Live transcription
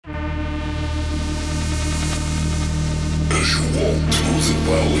As you walk through the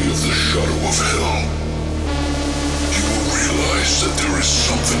valley of the shadow of hell, you will realize that there is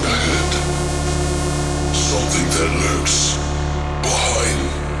something ahead. Something that lurks behind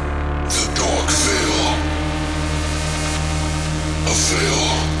the dark veil. A veil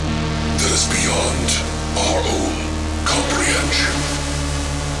that is beyond our own comprehension.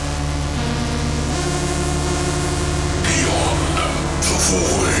 Beyond the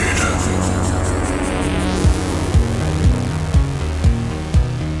void.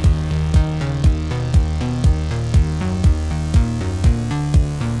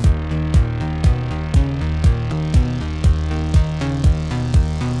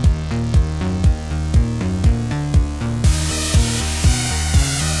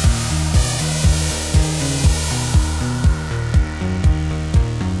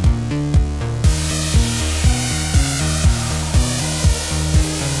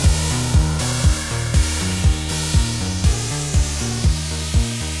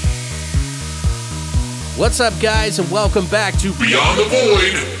 What's up, guys, and welcome back to Beyond the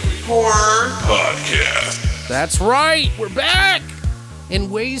Void Horror Podcast. That's right, we're back! In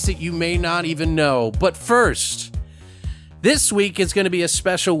ways that you may not even know. But first, this week is going to be a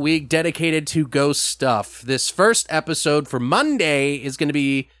special week dedicated to ghost stuff. This first episode for Monday is going to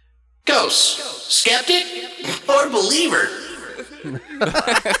be Ghosts. Skeptic or believer?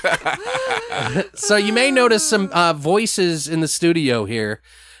 So you may notice some voices in the studio here,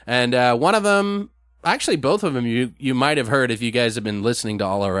 and one of them, actually both of them, you might have heard if you guys have been listening to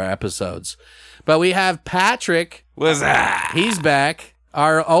all our episodes. But we have Patrick. What's that? He's back,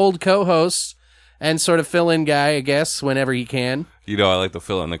 our old co-host, and sort of fill-in guy, I guess, whenever he can. You know, I like to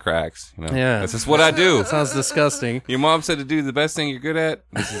fill in the cracks. You know? Yeah. That's just what I do. Sounds disgusting. Your mom said to do the best thing you're good at.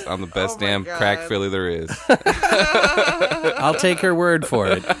 I'm the best damn God. crack filler there is. I'll take her word for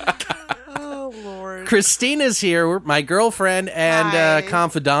it. Oh, Lord. Christina's here, my girlfriend and Hi.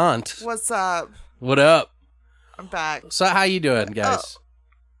 confidant. What's up? What up? I'm back. So how you doing, guys?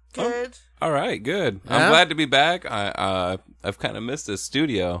 Good. All right, good. Yeah? I'm glad to be back. I've kind of missed this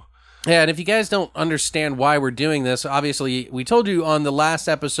studio. Yeah, and if you guys don't understand why we're doing this, obviously, we told you on the last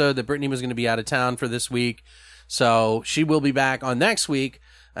episode that Brittany was going to be out of town for this week, so she will be back on next week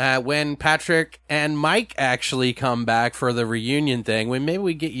when Patrick and Mike actually come back for the reunion thing. When maybe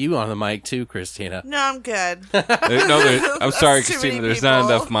we get you on the mic too, Christina. No, I'm good. I'm sorry, That's too Christina. many There's not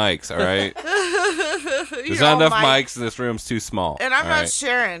people. enough mics, all right? There's You're not all enough mic- mics, and this room's too small. And I'm all not right?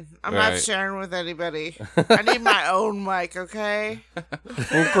 sharing. I'm not Right. sharing with anybody. I need my own mic, okay?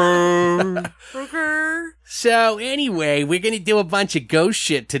 Okay. So anyway, we're going to do a bunch of ghost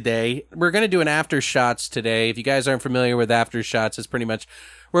shit today. We're going to do an Aftershots today. If you guys aren't familiar with Aftershots, it's pretty much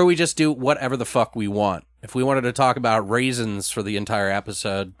where we just do whatever the fuck we want. If we wanted to talk about raisins for the entire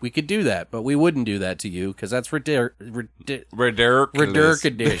episode, we could do that, but we wouldn't do that to you because that's ridiculous.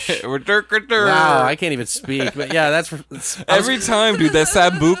 Wow, I can't even speak. But yeah, that's Every time, dude, that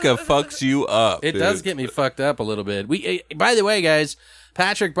Sambuca fucks you up. it dude. does get me fucked up a little bit. We, by the way, guys,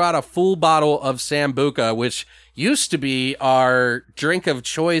 Patrick brought a full bottle of Sambuca, which used to be our drink of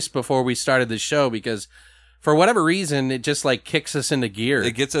choice before we started the show because for whatever reason, it just like kicks us into gear.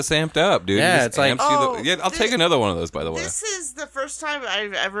 It gets us amped up, dude. Yeah, It just it's like- amps you Oh, yeah, I'll this- take another one of those, by the way. This is the first time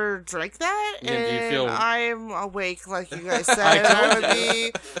I've ever drank that, Yeah, do you and feel- I'm awake, like you guys said. I would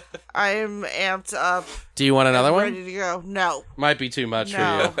be. I'm amped up. Do you want another I'm one? ready to go. No. Might be too much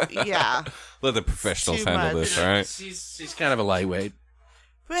No. for you. Yeah. Let the professionals Too handle much. this, all right? She's kind of a lightweight.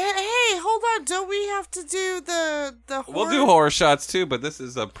 But hey, hold on. Don't we have to do the We'll horror? do horror shots too, but this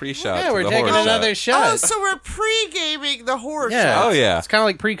is a pre-shot. Yeah, to we're the taking horror another shot. shot. Oh, so we're pre-gaming the horror Yeah. shot. Oh yeah, It's kind of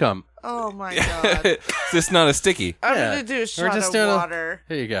like pre-cum. Oh my god. it's just not a sticky. I'm Yeah. gonna do a We're shot just of doing water.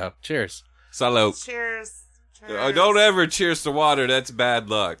 Here you go. Cheers. Salute. Cheers. Oh, don't ever cheers to water. That's bad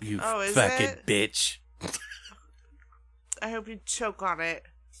luck. You Oh, is fucking it? bitch. I hope you choke on it.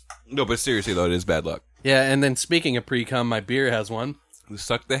 No, but seriously though, it is bad luck. Yeah, and then speaking of pre-cum, my beer has one.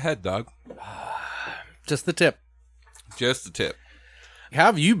 Suck the head, dog. Just the tip. Just the tip. How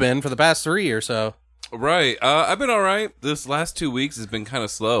have you been for the past 3 or so? Right. I've been all right. This last 2 weeks has been kind of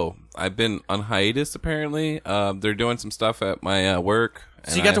slow. I've been on hiatus, apparently. They're doing some stuff at my work.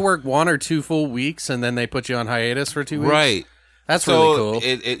 So you got to work 1 or 2 full weeks, and then they put you on hiatus for 2 weeks? Right. That's So really cool.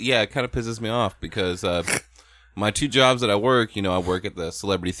 it kind of pisses me off because my 2 jobs that I work, I work at the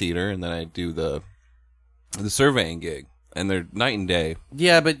Celebrity Theater, and then I do the surveying gig. And they're night and day.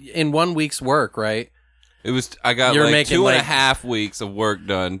 Yeah, but in 1 week's work, right? I got You're like making, 2.5 weeks of work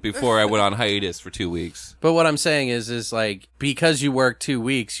done before I went on hiatus for 2 weeks. But what I'm saying is like, because you work 2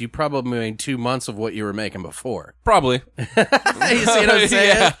 weeks, you probably made 2 months of what you were making before. Probably. You see what I'm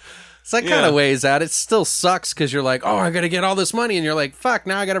saying? Yeah. So that kind of weighs out. It still sucks because you're like, oh, I got to get all this money. And you're like, fuck,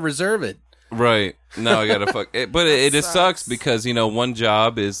 now I got to reserve it. Right. No, I gotta fuck it. But it just sucks because, one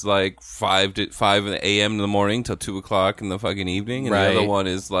job is like 5 a.m. in the morning till 2 o'clock in the fucking evening. And the other one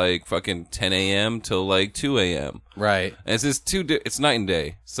is like fucking 10 a.m. till like 2 a.m. Right. And it's just it's night and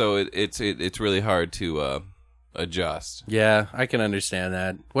day. So it's really hard to adjust. Yeah, I can understand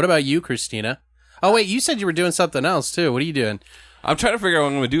that. What about you, Christina? Oh, wait, you said you were doing something else too. What are you doing? I'm trying to figure out what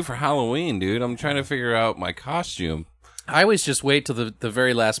I'm going to do for Halloween, dude. I'm trying to figure out my costume. I always just wait till the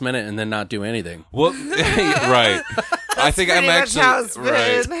very last minute and then not do anything. Well, right. I think I'm actually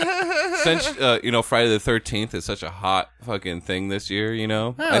right. Since Friday the 13th is such a hot fucking thing this year.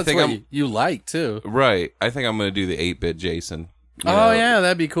 I think you like too. Right. I think I'm going to do the 8-bit Jason. Yeah,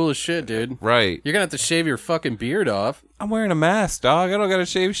 that'd be cool as shit, dude. Right. You're gonna have to shave your fucking beard off. I'm wearing a mask, dog. I don't gotta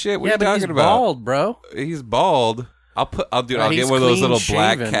shave shit. What are you talking about? He's bald, bro. He's bald. I'll get one of those little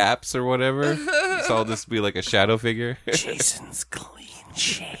black caps or whatever. So I'll just be like a shadow figure. Jason's clean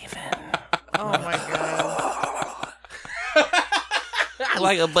shaven. Oh my god.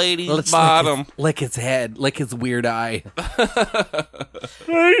 Like a lady's bottom. Lick his head. Lick his weird eye.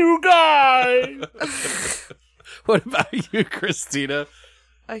 Hey, you guys. What about you, Christina?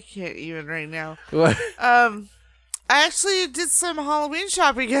 I can't even right now. What? I actually did some Halloween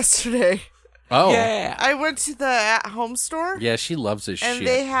shopping yesterday. Oh. Yeah. I went to the at-home store. Yeah, she loves this shit. And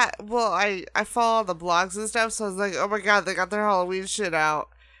they had, I follow all the blogs and stuff, so I was like, oh my god, they got their Halloween shit out.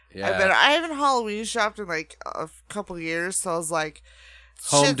 Yeah. I haven't Halloween shopped in like a couple years, so I was like...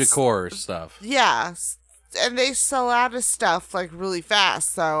 Home decor stuff. Yeah. And they sell out of stuff like really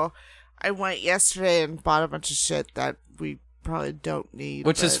fast, so I went yesterday and bought a bunch of shit that we probably don't need.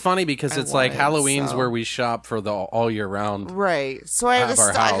 Which is funny because it's like Halloween's where we shop for the all year round. Right. So I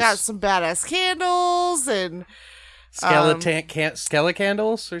got some badass candles and skeleton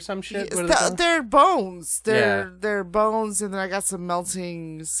candles or some shit. They're bones. They're bones, and then I got some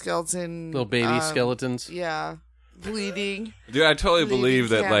melting skeleton little baby skeletons. Yeah. Bleeding. Dude, I totally believe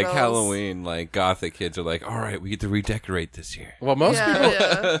that candles. like Halloween, like gothic kids are like, all right, we get to redecorate this year. Well, most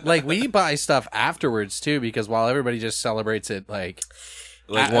people like we buy stuff afterwards too because while everybody just celebrates it like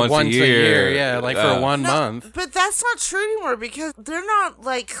once a year, yeah, like for 1 month. But that's not true anymore because they're not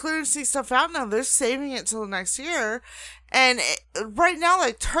like clearancing stuff out now. They're saving it till next year. And right now,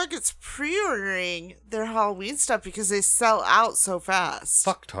 like, Target's pre-ordering their Halloween stuff because they sell out so fast.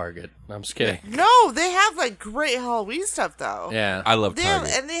 Fuck Target. I'm just kidding. No, they have, like, great Halloween stuff, though. Yeah. I love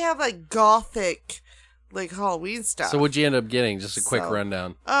Target. They have, like, gothic, like, Halloween stuff. So what'd you end up getting? Just a quick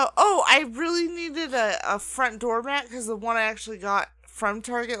rundown. I really needed a front doormat because the one I actually got from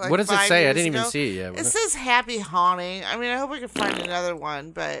Target, like, what does it 5 say? I years didn't ago, even see it yet. It says Happy Haunting. I mean, I hope I can find another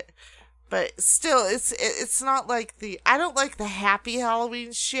one, but still, it's not like I don't like the happy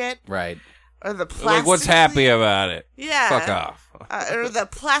Halloween shit. Right. Or the plastic. Like, what's happy about it? Yeah. Fuck off. Or the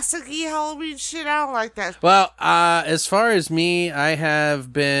plasticky Halloween shit. I don't like that. Well, as far as me, I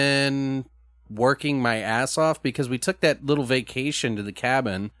have been working my ass off because we took that little vacation to the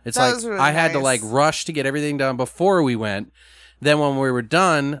cabin. It's That like was really I had to nice. like rush to get everything done before we went. Then when we were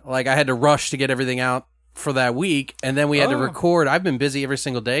done, like I had to rush to get everything out for that week, and then we had to record. I've been busy every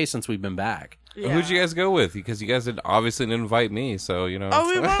single day since we've been back. Yeah. Who'd you guys go with? Because you guys obviously didn't invite me, so We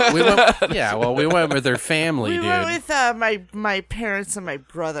went. We went. We went with their family, We dude. went with my parents and my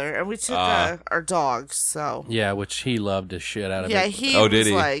brother, and we took our dogs. So Yeah, which he loved the shit out of yeah, it. he Oh, was did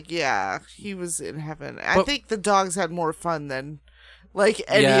he? like, yeah, he was in heaven. I But- think the dogs had more fun than like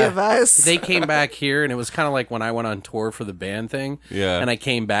any Yeah. of us. They came back here, and it was kind of like when I went on tour for the band thing. Yeah. And I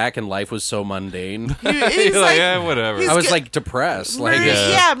came back, and life was so mundane. He's You're like, yeah, whatever. he's I was good. like depressed. Like,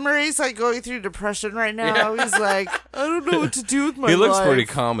 Murray, Murray's like going through depression right now. He's like, I don't know what to do with my He looks life. pretty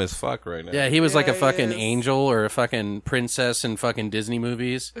calm as fuck right now. yeah, he was like a he fucking is. angel or a fucking princess in fucking Disney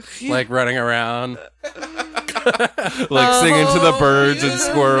movies, like running around. Like singing to the birds and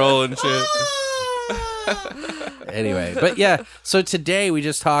squirrel and shit. Anyway, but yeah, so today we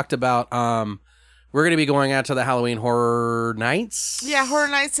just talked about we're going to be going out to the Halloween Horror Nights. Yeah, Horror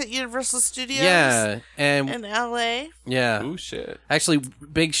Nights at Universal Studios. Yeah, and in LA. yeah. Ooh, shit. Actually,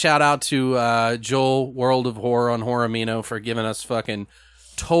 big shout out to Joel World of Horror on Horrormino for giving us fucking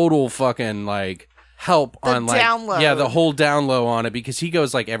total fucking like help The on like download. the whole download on it because he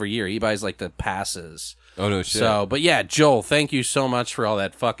goes like every year. He buys like the passes. Oh, no shit. So, but yeah, Joel, thank you so much for all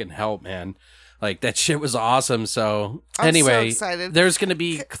that fucking help, man. Like that shit was awesome. So I'm anyway, so excited. there's going to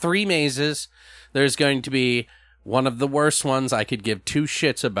be 3 mazes. There's going to be one of the worst ones I could give 2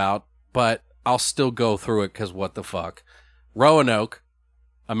 shits about, but I'll still go through it because what the fuck. Roanoke,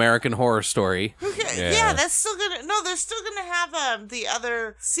 American Horror Story. Okay, yeah, that's still gonna. No, they're still gonna have the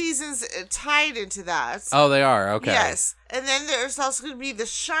other seasons tied into that. Oh, they are? Okay. Yes, and then there's also gonna be The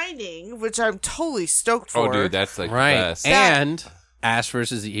Shining, which I'm totally stoked for. Oh, dude, that's like Right. the best. And Ash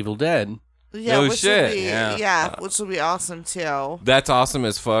versus the Evil Dead. Yeah, No which shit. Will be, Yeah. which will be awesome too. That's awesome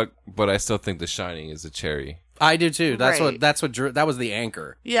as fuck, but I still think The Shining is a cherry. I do too. That was the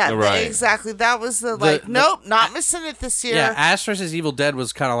anchor. Yeah, Right. exactly. That was the The- nope, not missing it this year. Yeah, Ash versus Evil Dead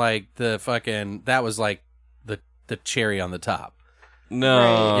was kind of like the fucking. That was like the cherry on the top. No,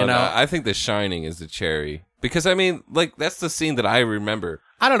 Right. You know? no, I think The Shining is the cherry. Because, I mean, like, that's the scene that I remember.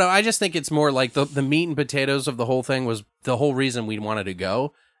 I don't know. I just think it's more like the meat and potatoes of the whole thing was the whole reason we wanted to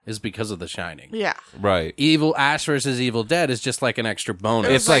go is because of The Shining. Yeah. Right. Evil Ash versus Evil Dead is just like an extra bonus.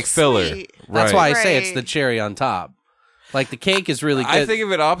 It It's was, like filler. sweet. That's Right. why I say it's Right. the cherry on top. Like the cake is really good. I think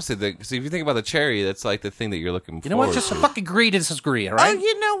of it opposite. Because if you think about the cherry, that's like the thing that you're looking for. you know what? Just fucking agree to disagree, all right? Oh,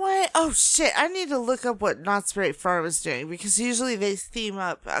 you know what? Oh shit! I need to look up what Knott's Berry Farm is doing because usually they theme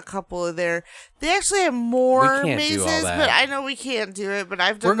up a couple of their. They actually have more We can't mazes, do all that. but I know we can't do it. But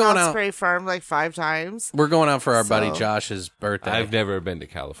I've We're done going Knott's out- Berry Farm like 5 times. We're going out for our buddy So- Josh's birthday. I've never been to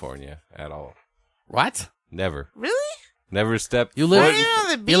California at all. What? Never. Really? Never stepped. You live? Are you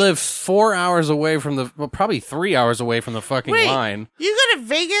on the beach? You live 4 hours away from the. Well, probably 3 hours away from the fucking Wait, line. you go to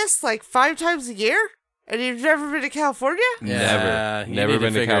Vegas like 5 times a year, and you've never been to California? Yeah, Never. you Never need to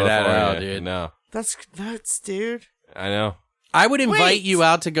been to figure that California. out, dude. No. That's nuts, dude. I know. I would invite Wait. you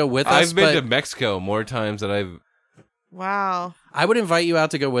out to go with us. I've been but to Mexico more times than I've. Wow. I would invite you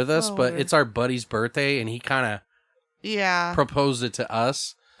out to go with us, Oh, but weird. it's our buddy's birthday, and he kind of Yeah. proposed it to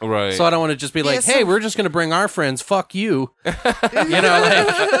us. Right. So I don't want to just be like, Yeah, so- "Hey, we're just going to bring our friends. Fuck you." You know,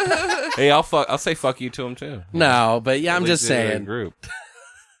 like Hey, I'll say fuck you to him too. no, but yeah, I'm At just least they're in a saying. Group.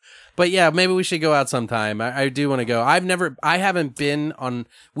 But yeah, maybe we should go out sometime. I do want to go.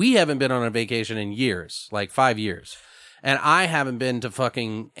 We haven't been on a vacation in years, like 5 years. And I haven't been to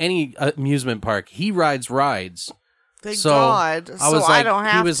fucking any amusement park. He rides rides. Thank So God. I was so like, I don't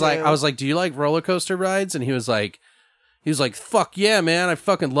have he was to. like, I was like, do you like roller coaster rides? And he was like, fuck yeah, man, I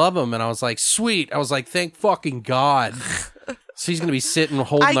fucking love them. And I was like, sweet. I was like, thank fucking God. So he's gonna be sitting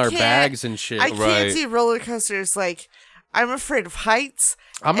holding I our can't- bags and shit. I can't Right. do roller coasters. Like, I'm afraid of heights.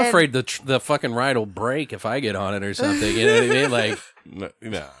 I'm and- afraid the fucking ride will break if I get on it or something. You know what I mean? Like,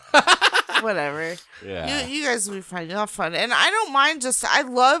 No. Whatever. Yeah. You guys will be fine. You'll have fun. And I don't mind I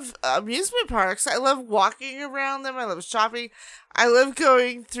love amusement parks. I love walking around them. I love shopping. I love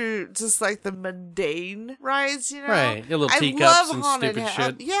going through just like the mundane rides, you know? Right. Your little I teacups love and haunted stupid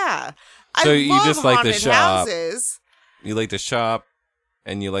shit. Yeah. So I you love just like the haunted shop. houses. You like to shop,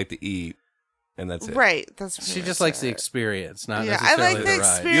 and you like to eat, and that's it. Right. That's pretty she much just likes the it. experience, not Yeah, I necessarily like the the ride.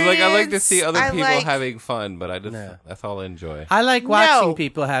 experience. You like? I like to see other I people like- having fun, but Yeah. that's all I enjoy. I like watching No.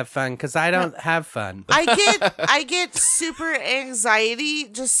 people have fun because I don't have fun. I get super anxiety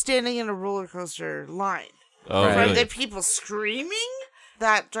just standing in a roller coaster line. Oh, Right. From really? the people screaming,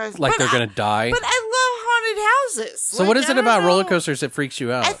 that drives Like they're but gonna die. But I love haunted houses. So what is I it don't about roller know. coasters that freaks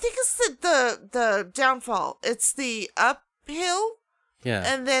you out? I think it's the downfall. It's the uphill yeah,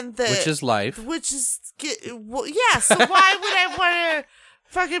 and then the which is life. well, yeah. So why would I want to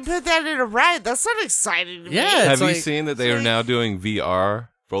fucking put that in a ride? That's not exciting to me. Yeah, Have it's you like- seen that they are now doing VR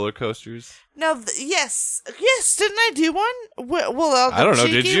roller coasters? No. Yes. Didn't I do one? Well, the I don't know.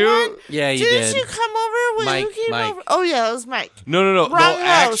 Did cheeky you? one? Yeah, you Didn't did. you come over? Mike, Who came Mike. over? Oh yeah, it was Mike. No. Wrong No,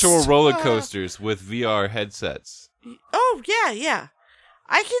 actual host. roller coasters with VR headsets. Oh yeah.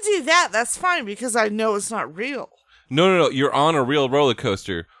 I can do that. That's fine because I know it's not real. No. You're on a real roller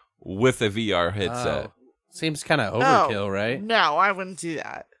coaster with a VR headset. Oh. Seems kind of overkill, right? No, I wouldn't do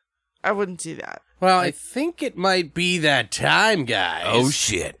that. I wouldn't do that. Well, I think it might be that time, guys. Oh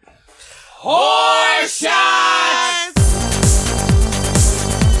shit!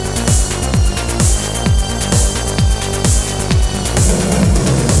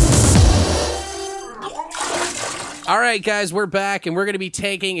 All right, guys, we're back, and we're going to be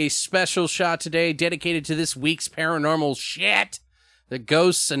taking a special shot today dedicated to this week's paranormal shit, the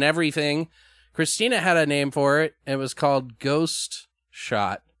ghosts and everything. Christina had a name for it. It was called Ghost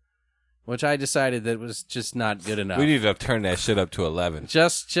Shot, which I decided that was just not good enough. We need to turn that shit up to 11.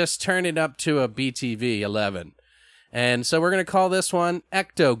 Just turn it up to a BTV 11. And so we're going to call this one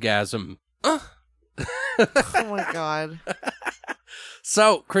Ectogasm. Oh my god.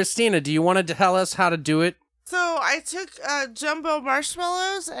 So, Christina, do you want to tell us how to do it? So I took jumbo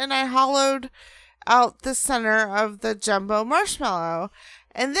marshmallows and I hollowed out the center of the jumbo marshmallow.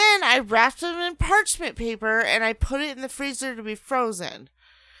 And then I wrapped them in parchment paper and I put it in the freezer to be frozen.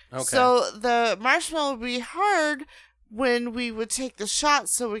 Okay. So the marshmallow will be hard, when we would take the shot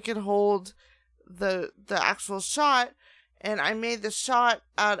so we could hold the actual shot. And I made the shot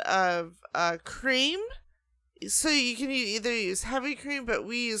out of cream. So you can either use heavy cream, but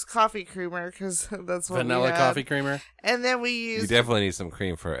we use coffee creamer because that's what vanilla we had. coffee creamer. And then we used... You definitely need some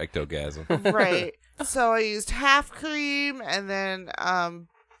cream for ectogasm. Right. So I used half cream and then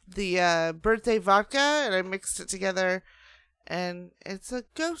the birthday vodka, and I mixed it together, and it's a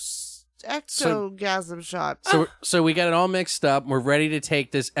ghost ectogasm shot. So we got it all mixed up. We're ready to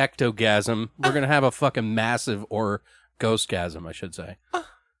take this ectogasm. We're gonna have a fucking massive or ghostgasm, I should say.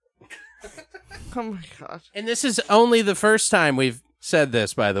 Oh my god! And this is only the first time we've said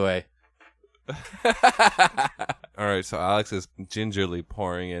this, by the way. All right, so Alex is gingerly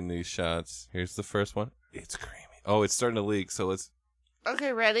pouring in these shots. Here's the first one. It's creamy. Oh, it's starting to leak, so let's...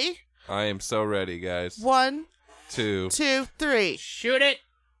 Okay, ready? I am so ready, guys. 1, 2, 2, 3. Shoot it!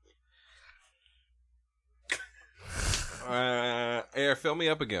 Air, fill me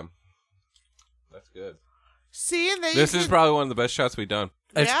up again. That's good. See, and then This is probably one of the best shots we've done.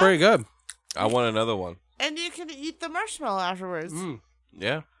 It's Yeah? pretty good. I want another one. And you can eat the marshmallow afterwards.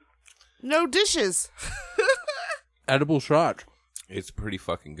 Yeah. No dishes. Edible shot. It's pretty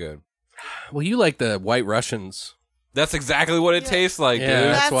fucking good. Well, you like the White Russians. That's exactly what it tastes like, Yeah.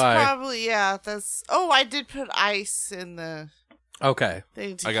 dude. That's why. Probably, yeah. That's. Oh, I did put ice in the Okay.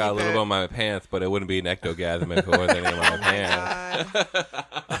 thing to I got a keep little it. bit on my pants, but it wouldn't be an ectogasm if it wasn't in my pants.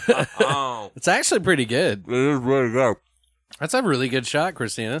 God. Oh. It's actually pretty good. It is really good. That's a really good shot,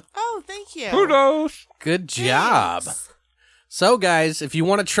 Christina. Oh, thank you. Who knows? Good job. Thanks. So, guys, if you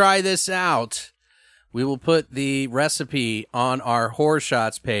want to try this out, we will put the recipe on our Horror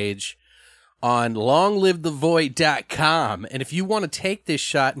Shots page on longlivethevoid.com. And if you want to take this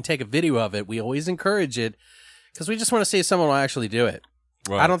shot and take a video of it, we always encourage it because we just want to see if someone will actually do it.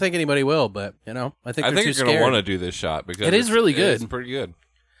 Right. I don't think anybody will, but, you know, I think I they're think too you're going to scared. want to do this shot because It is really good. It's pretty good.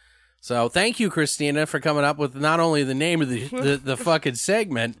 So thank you, Christina, for coming up with not only the name of the fucking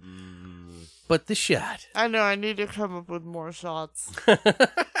segment, but the shot. I know. I need to come up with more shots.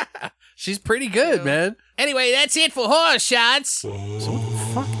 She's pretty good, man. Anyway, that's it for Horror Shots. So what the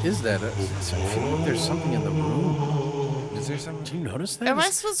fuck is that? I feel like there's something in the room. Is there something? Do you notice that? Am I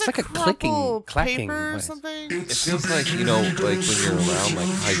It's supposed like to a clicking, crumple clacking paper or noise. something? It feels like, you know, like when you're around like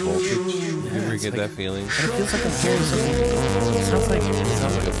high voltage. You ever get that feeling? And it feels like I'm hearing something. It sounds like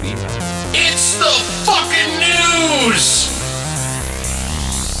Like a beat. It's the fucking news!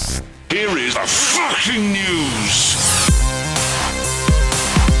 Here is the fucking news.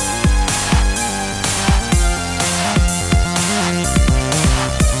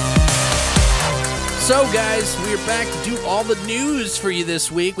 So, guys, we're back to do all the news for you this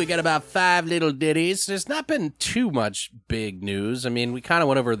week. We got about 5 little ditties. There's not been too much big news. I mean, we kind of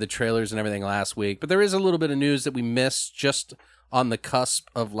went over the trailers and everything last week, but there is a little bit of news that we missed just on the cusp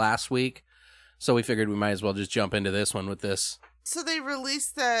of last week. So we figured we might as well just jump into this one with this. So they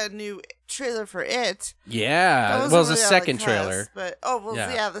released the new trailer for It. Yeah, That well, wasn't it was a really on second the trailer. cusp, But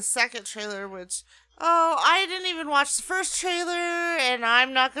Yeah. yeah, the second trailer, which I didn't even watch the first trailer, and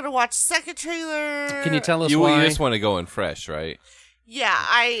I'm not gonna watch the second trailer. Can you tell us You why? just want to go in fresh, right? Yeah,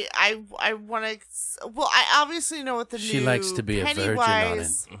 I want to. Well, I obviously know what the She new likes to be a virgin on it.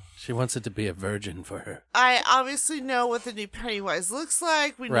 Pennywise. She wants it to be a virgin for her. I obviously know what the new Pennywise looks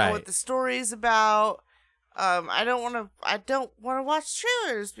like. We know Right. what the story's about. I don't want to watch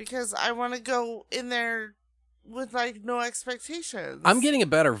trailers because I want to go in there with like no expectations. I'm getting a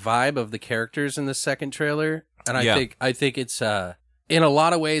better vibe of the characters in the second trailer, and I Yeah. think it's in a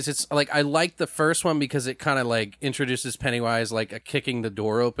lot of ways it's like I like the first one because it kind of like introduces Pennywise like a kicking the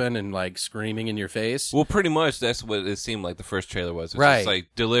door open and like screaming in your face. Well, pretty much that's what it seemed like the first trailer was. It's Right. just like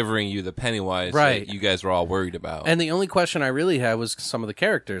delivering you the Pennywise Right. that you guys were all worried about. And the only question I really had was some of the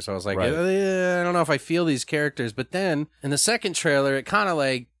characters. I was like, Right. I don't know if I feel these characters. But then in the second trailer, it kind of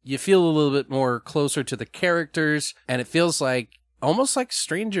like you feel a little bit more closer to the characters, and it feels like almost like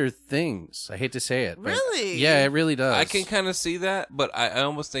Stranger Things. I hate to say it. But Really? yeah, it really does. I can kind of see that, but I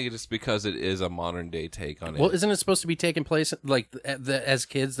almost think it's because it is a modern day take on it. Well, isn't it supposed to be taking place like as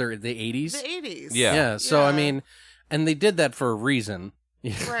kids? They're the 80s. the 80s. Yeah. Yeah. So I Yeah. mean, and they did that for a reason.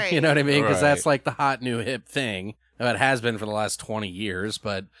 Right. You know what I mean? Because Right. that's like the hot new hip thing. It has been for the last 20 years,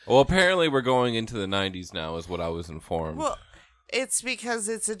 but Well, apparently we're going into the 90s now, is what I was informed. Well, it's because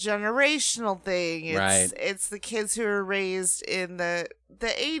it's a generational thing. It's, Right. It's the kids who are raised in the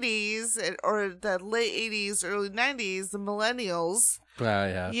 80s or the late 80s, early 90s, the millennials.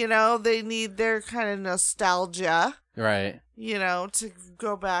 yeah. You know, they need their kind of nostalgia. Right. You know, to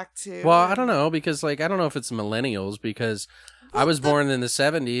go back to. Well, I don't know because like I don't know if it's millennials because I was born in the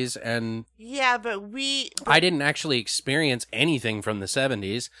 70s and yeah, but I didn't actually experience anything from the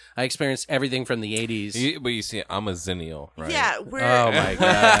 70s. I experienced everything from the 80s. But you see, I'm a zennial, right? Yeah, Oh my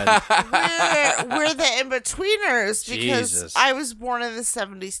god. we're the in-betweeners because Jesus. I was born in the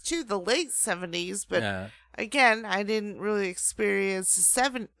 70s too, the late 70s, but Yeah. again, I didn't really experience the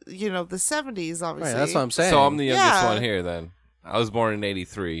 70s, obviously. Right, that's what I'm saying. So I'm the youngest Yeah. one here then. I was born in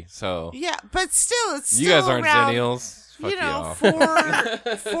 83, so Yeah, but still, it's you still guys aren't around, zennials. Fuck you know,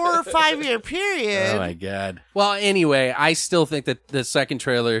 y'all. 4 or 5 year period. Oh my god. Well, anyway, I still think that the second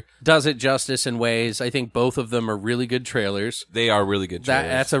trailer does it justice in ways. I think both of them are really good trailers. They are really good trailers.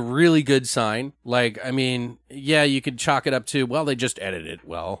 That's a really good sign. Like, I mean, yeah, you could chalk it up to, well, they just edited it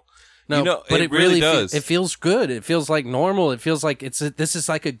well. No, You know, but it really does. It feels good. It feels like normal. It feels like this is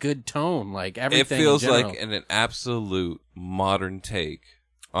like a good tone. Like It everything. feels in general. like an absolute modern take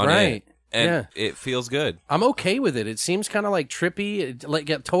on Right. it. And Yeah. it feels good. I'm okay with it. It seems kind of like trippy.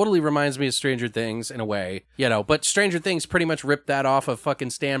 It totally reminds me of Stranger Things in a way, you know. But Stranger Things pretty much ripped that off of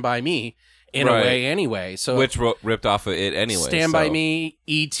fucking Stand By Me in a Right. way, anyway. So Which ripped off of it anyway. Stand By so. Me,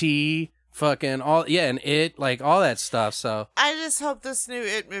 E.T., fucking all, yeah, and It, like all that stuff. So I just hope this new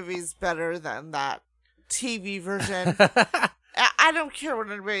It movie's better than that TV version. I don't care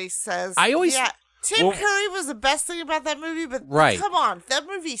what anybody says. I always- Tim Curry was the best thing about that movie, but Right. come on, that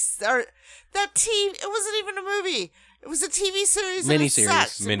movie, it wasn't even a movie. It was a TV series. and it Miniseries.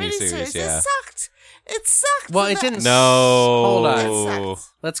 sucked. Miniseries, yeah. It sucked. It sucked. Well, for it that- didn't. No. Hold on. It sucked.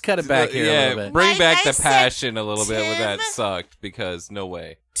 Let's cut it back here a yeah, little bit. bring back I the said passion a little bit with that Tim- sucked because no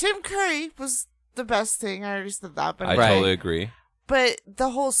way. Tim Curry was the best thing. I already said that, but I Right. totally agree. But the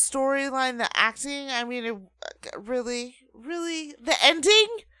whole storyline, the acting, I mean, it really, the ending,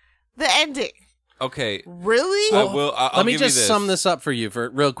 Okay. really? I'll Let me give you just sum this up for you for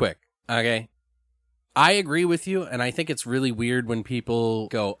real quick. Okay. I agree with you, and I think it's really weird when people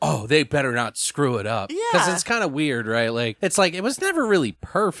go, "Oh, they better not screw it up," because Yeah. it's kind of weird, right? Like it's like it was never really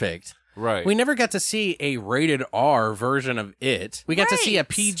perfect. Right. We never got to see a rated R version of it. We got to see a Right.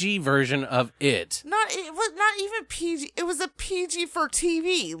 PG version of it. It was not even PG. It was a PG for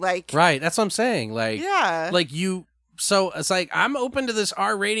TV. Like, Right. That's what I'm saying. Like, yeah. like you. So it's like I'm open to this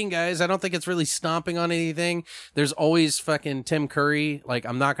R rating, guys. I don't think it's really stomping on anything. There's always fucking Tim Curry. Like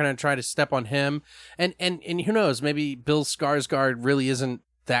I'm not gonna try to step on him. And who knows? Maybe Bill Skarsgård really isn't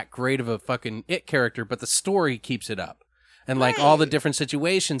that great of a fucking It character, but the story keeps it up, and like all the Right. different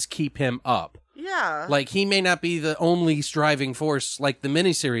situations keep him up. yeah. Like he may not be the only driving force like the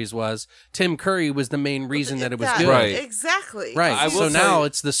miniseries was. Tim Curry was the main reason that it was good. Right. Exactly. Right. I will So now say-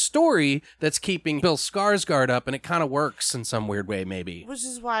 it's the story that's keeping Bill Skarsgård up, and it kind of works in some weird way, maybe. Which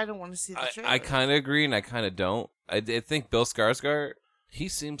is why I don't want to see the trailer. I kind of agree and I kind of don't. I think Bill Skarsgård, he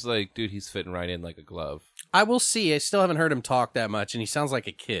seems like, dude, he's fitting right in like a glove. I will see. I still haven't heard him talk that much, and he sounds like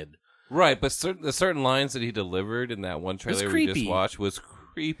a kid. Right, but the certain lines that he delivered in that one trailer we creepy. just watched was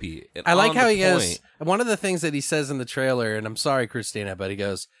creepy. And I like on how the he goes. point. One of the things that he says in the trailer, and I'm sorry, Christina, but he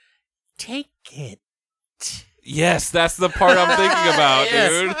goes, "Take it." Yes, that's the part I'm thinking about,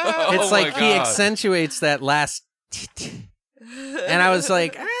 Yes. dude. Oh It's my like he God. accentuates that last. And I was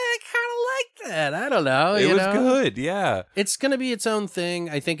like, I kind of like that. I don't know. It you was know? good, yeah. It's gonna be its own thing.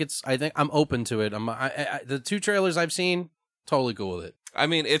 I think I'm open to it. The two trailers I've seen, totally cool with it. I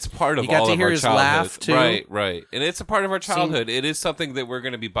mean, it's part of You got all to of hear our his childhood. laugh, too. Right. And it's a part of our childhood. It is something that we're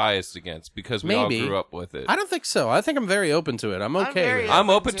going to be biased against because we Maybe. all grew up with it. I don't think so. I think I'm very open to it. I'm okay very with it. I'm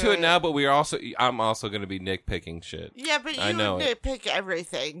open open to to it it. now, but I'm also going to be nitpicking shit. Yeah, but I you know it. nitpick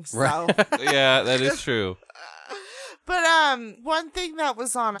everything. So. Right. Yeah, that is true. But one thing that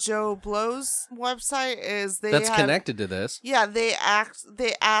was on Joe Blow's website is That's had, connected to this. Yeah, they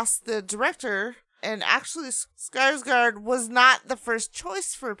asked the director, and actually Skarsgård was not the first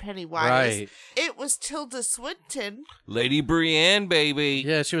choice for Pennywise. Right. It was Tilda Swinton, Lady Brienne, baby.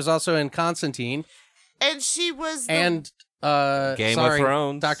 Yeah, she was also in Constantine and she was the and Game of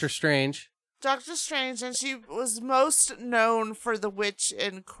Thrones. Doctor Strange. Doctor Strange, and she was most known for the witch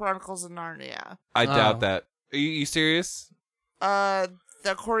in Chronicles of Narnia. I Oh. doubt that. Are you serious?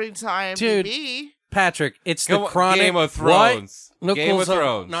 According to IMDb. Patrick, it's Come the on, Chronic Game of Thrones. What? Game of Knuckles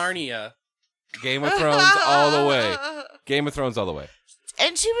Thrones. Narnia. Game of Thrones all the way. Game of Thrones all the way.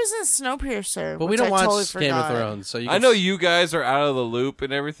 And she was in Snowpiercer. But we which don't I watch totally Game of forgot. Thrones, so you I can know you guys are out of the loop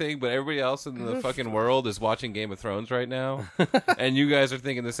and everything, but everybody else in the fucking world is watching Game of Thrones right now, and you guys are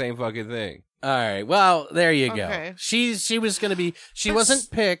thinking the same fucking thing. All right. Well, there you go. Okay. She was going to be. She But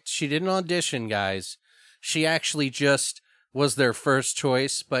wasn't picked. She didn't audition, guys. She actually just was their first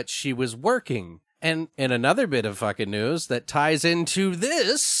choice, but she was working And in another bit of fucking news that ties into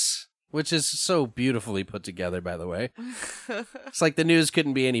this, which is so beautifully put together, by the way. It's like the news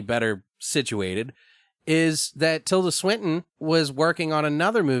couldn't be any better situated, is that Tilda Swinton was working on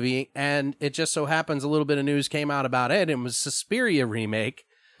another movie, and it just so happens a little bit of news came out about it. It was Suspiria remake,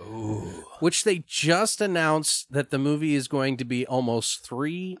 which they just announced that the movie is going to be almost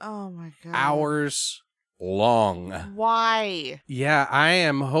 3 Oh my god. hours long. Why? Yeah, I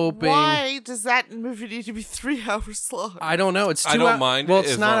am hoping. Why does that movie need to be 3 hours long? I don't know. It's 2 I don't mind Well, it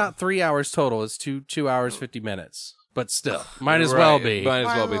it's as not long- 3 hours total. It's 2 hours 50 minutes. But still, might as well be. Might as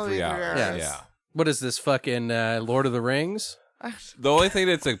well be Might 3 as well be hours. 3 Yes. Yeah. What is this fucking Lord of the Rings? The only thing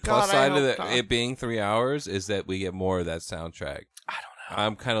that's a plus God, I side of hope not. it being 3 hours is that we get more of that soundtrack. I don't know.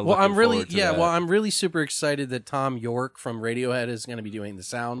 I'm kind of Well, looking I'm really forward to that. well, I'm really super excited that Tom York from Radiohead is going to be doing the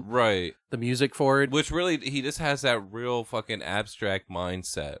sound, right. the music for it. Which really, he just has that real fucking abstract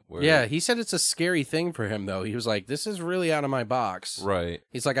mindset. Where, Yeah, he said it's a scary thing for him though. He was like, "This is really out of my box." Right.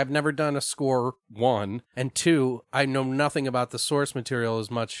 He's like, "I've never done a score 1, and 2, I know nothing about the source material as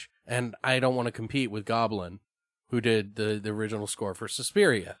much, and I don't want to compete with Goblin, who did the original score for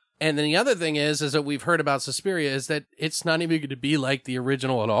Suspiria." And then the other thing is that we've heard about Suspiria is that it's not even going to be like the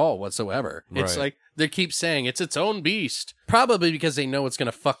original at all whatsoever. It's Right. like they keep saying it's its own beast, probably because they know it's going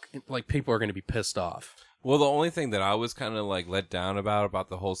to fuck, like people are going to be pissed off. Well, the only thing that I was kind of like let down about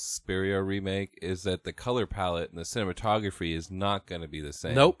the whole Suspiria remake is that the color palette and the cinematography is not going to be the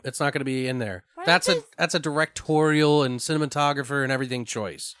same. Nope, it's not going to be in there. Why That's did a directorial and cinematographer and everything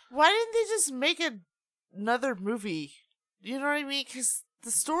choice. Why didn't they just make another movie? You know what I mean? Because the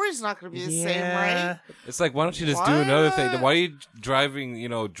story's not going to be the same, right? It's like, why don't you just do another thing? What? Why are you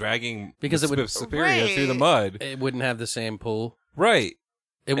dragging Because it would- Suspiria through the Right. mud? It wouldn't have the same pull. Right.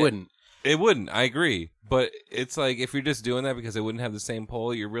 It wouldn't. It wouldn't. I agree. But it's like, if you're just doing that because it wouldn't have the same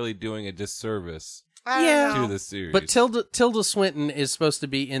pull, you're really doing a disservice I Yeah. don't to know. the series. But Tilda Swinton is supposed to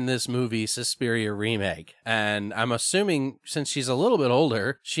be in this movie, Suspiria remake. And I'm assuming since she's a little bit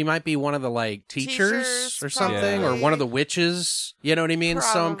older, she might be one of the like teachers Teachers, or something, probably. or one of the witches. You know what I mean?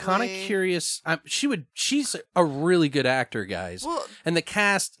 So I'm kind of Probably. curious. She's a really good actor, guys. Well, And the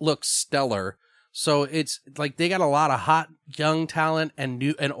cast looks stellar. So it's like they got a lot of hot young talent and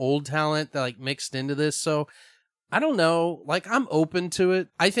new and old talent that like mixed into this. So I don't know. Like I'm open to it.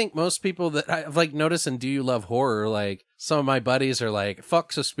 I think most people that I've like noticed in Do You Love Horror, like some of my buddies are like,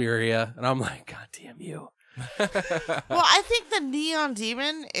 "Fuck Suspiria," and I'm like, "God damn you." well, I think the Neon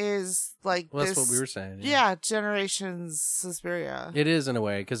Demon is like Well, this. that's what we were saying. Yeah, Generations Suspiria. It is in a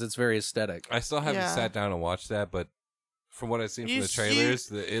way because it's very aesthetic. I still haven't Yeah. sat down and watched that, but from what I've seen from You- the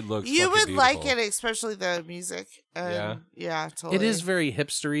trailers, it looks You fucking would beautiful. like it, especially the music. Yeah? Yeah, totally. It is very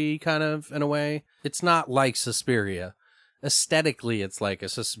hipstery kind of in a way. It's not like Suspiria. Aesthetically, it's like a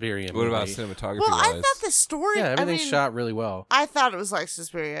Suspiria What movie. about cinematography Well, I wise? thought the story. Yeah, everything's I mean, shot really well. I thought it was like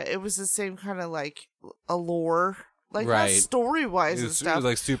Suspiria. It was the same kind of like allure, like Right. story wise it and was stuff.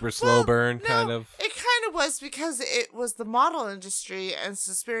 like super slow Well, burn, no, kind of. It kind of was because it was the model industry, and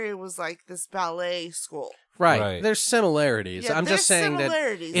Suspiria was like this ballet school. Right. Right. There's similarities. Yeah, I'm just there's saying that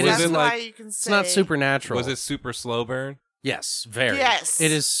similarities. it Was That's it why like- you can say it's not supernatural. Was it super slow burn? Yes, very. Yes.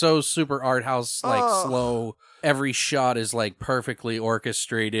 It is so super art house, like Oh. slow. Every shot is like perfectly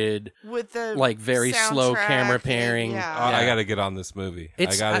orchestrated, with the like very slow soundtrack camera and- pairing. yeah. Oh, I Yeah. got to get on this movie. I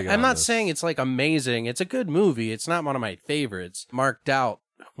It's. gotta get I'm on not this. saying it's like amazing. It's a good movie. It's not one of my favorites. Marked out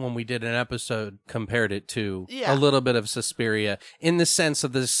when we did an episode compared it to Yeah. a little bit of Suspiria in the sense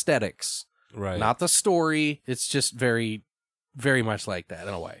of the aesthetics, Right. not the story. It's just very, very much like that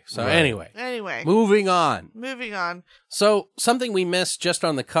in a way. So Right. anyway, moving on. Moving on. So, something we missed just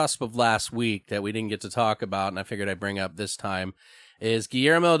on the cusp of last week that we didn't get to talk about, and I figured I'd bring up this time, is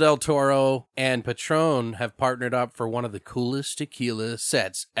Guillermo del Toro and Patron have partnered up for one of the coolest tequila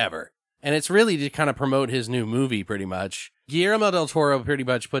sets ever. And it's really to kind of promote his new movie, pretty much. Guillermo del Toro pretty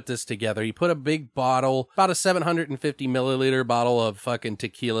much put this together. He put a big bottle, about a 750 milliliter bottle of fucking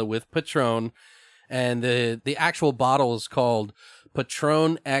tequila with Patron. And the actual bottle is called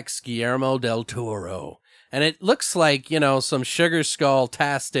Patron X Guillermo del Toro. And it looks like, some Sugar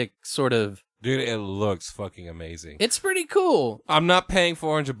Skull-tastic sort of... Dude, it looks fucking amazing. It's pretty cool. I'm not paying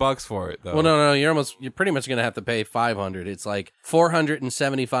 $400 for it, though. Well, no, you're pretty much going to have to pay $500. It's like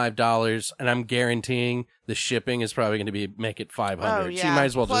 $475, and I'm guaranteeing the shipping is probably going to make it $500. Oh yeah. So you might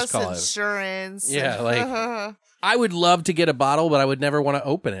as well Plus just call it. insurance. Yeah, like- I would love to get a bottle, but I would never want to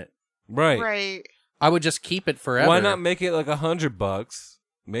open it. Right. right. I would just keep it forever. Why not make it like $100?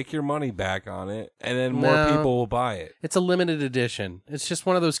 Make your money back on it, and then more No. people will buy it. It's a limited edition. It's just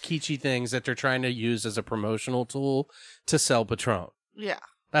one of those kitschy things that they're trying to use as a promotional tool to sell Patron. Yeah.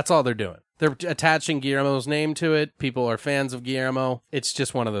 That's all they're doing. They're attaching Guillermo's name to it. People are fans of Guillermo. It's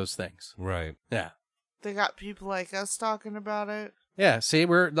just one of those things. Right. Yeah. They got people like us talking about it. Yeah, see,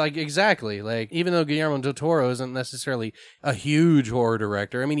 we're like, exactly. Like, even though Guillermo del Toro isn't necessarily a huge horror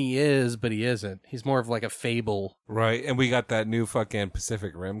director, I mean, he is, but he isn't. He's more of like a fable. Right, and we got that new fucking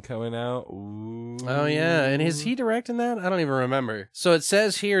Pacific Rim coming out. Ooh. Oh, yeah, and is he directing that? I don't even remember. So it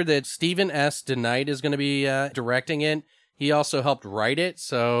says here that Stephen S. DeKnight is going to be directing it. He also helped write it,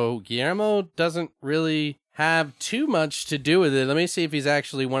 so Guillermo doesn't really have too much to do with it. Let me see if he's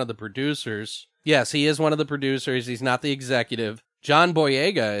actually one of the producers. Yes, he is one of the producers. He's not the executive. John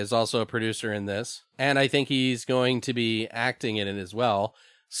Boyega is also a producer in this, and I think he's going to be acting in it as well.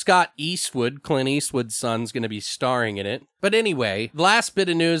 Scott Eastwood, Clint Eastwood's son's going to be starring in it. But anyway, last bit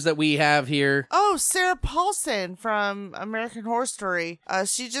of news that we have here. Oh, Sarah Paulson from American Horror Story.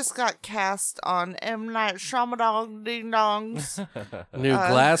 She just got cast on M. Night Shyamalan Ding Dong's New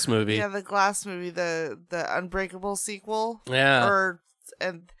Glass movie. Yeah, the Glass movie, the Unbreakable sequel. Yeah.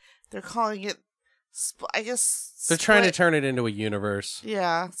 And they're calling it, I guess... They're trying to turn it into a universe.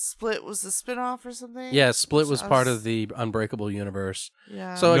 Yeah, Split was a spinoff or something? Yeah, Split was part of the Unbreakable universe.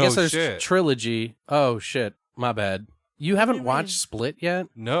 Yeah. So I No guess there's shit. trilogy. Oh, shit. My bad. You haven't watched Split yet?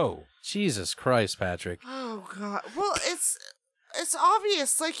 No. Jesus Christ, Patrick. Oh, God. Well, it's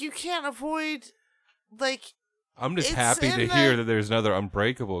obvious. Like, you can't avoid, like... I'm just It's happy to in hear the- that there's another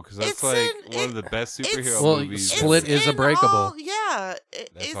Unbreakable, because that's It's like in- one of the best superhero Well, movies. Split is a breakable. Yeah, That's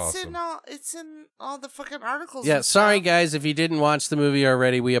it's awesome. it's in all the fucking articles. Yeah, and sorry stuff. guys if you didn't watch the movie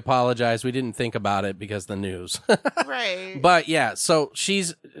already. We apologize. We didn't think about it because of the news. Right. But yeah, so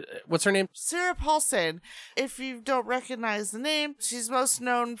she's what's her name? Sarah Paulson. If you don't recognize the name, she's most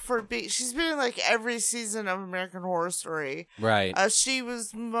known for she's been in like every season of American Horror Story. Right. She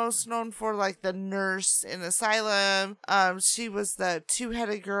was most known for like the nurse in Asylum. She was the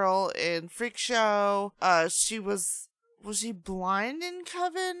two-headed girl in Freak Show. She was she blind in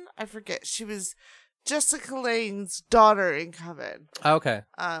Coven? I forget. She was Jessica Lange's daughter in Coven. Okay.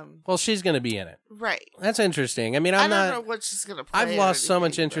 Well, she's going to be in it. Right. That's interesting. I mean, I I'm don't not. know what she's gonna play. I've or lost so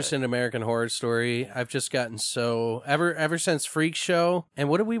much anything, interest but- in American Horror Story. I've just gotten so ever since Freak Show. And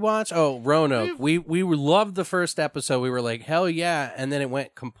what did we watch? Oh, Roanoke. We loved the first episode. We were like, hell yeah, and then it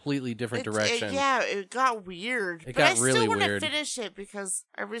went completely different direction. It got weird. It But got I still really want to weird. finish it because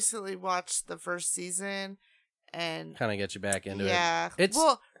I recently watched the first season, and Kind of get you back into yeah, it.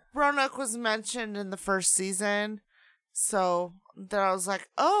 well, Roanoke was mentioned in the first season, so then I was like,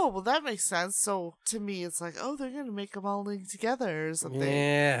 oh, well, that makes sense. So to me, it's like, oh, they're gonna make them all link together or something.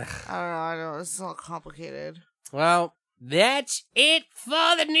 Yeah. I don't know. It's not complicated. Well, that's it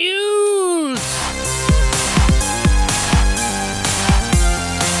for the news.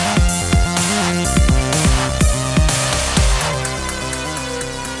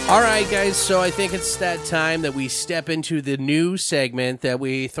 All right, guys, so I think it's that time that we step into the new segment that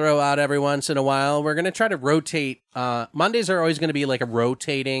we throw out every once in a while. We're going to try to rotate. Mondays are always going to be like a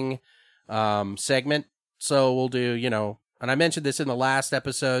rotating segment. So we'll do, and I mentioned this in the last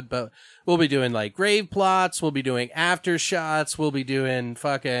episode, but we'll be doing like grave plots. We'll be doing after shots. We'll be doing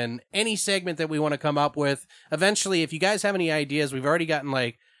fucking any segment that we want to come up with. Eventually, if you guys have any ideas, we've already gotten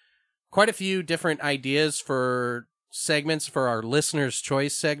like quite a few different ideas for segments for our listener's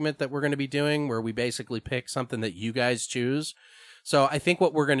choice segment that we're going to be doing, where we basically pick something that you guys choose. So I think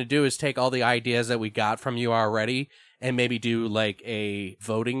what we're going to do is take all the ideas that we got from you already and maybe do like a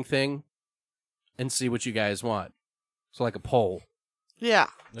voting thing and see what you guys want. So like a poll. Yeah,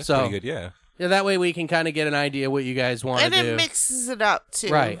 That's So- pretty good, yeah. Yeah, that way we can kind of get an idea what you guys want to and do. it mixes it up too.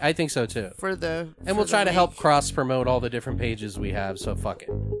 Right, I think so too. And We'll try to help cross promote all the different pages we have, so fuck it.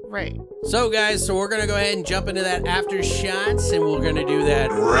 Right. So guys, we're going to go ahead and jump into that after shots, and we're going to do that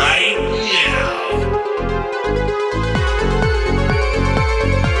Right now.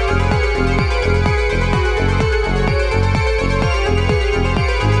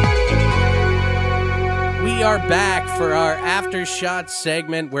 We are back for our after shot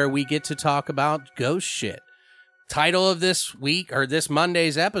segment where we get to talk about ghost shit. Title of this week or this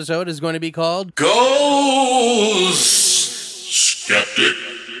Monday's episode is going to be called Ghost Skeptic.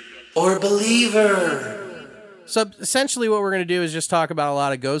 Or Believer. So essentially what we're going to do is just talk about a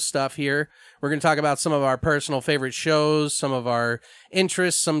lot of ghost stuff here. We're going to talk about some of our personal favorite shows, some of our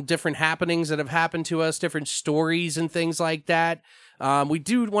interests, some different happenings that have happened to us, different stories and things like that. We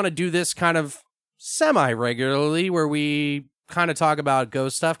do want to do this kind of semi-regularly where we kind of talk about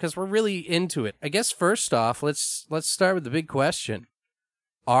ghost stuff because we're really into it. I guess first off, let's start with the big question.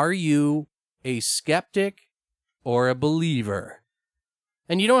 Are you a skeptic or a believer?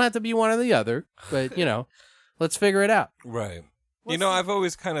 And you don't have to be one or the other, but, let's figure it out. Right. I've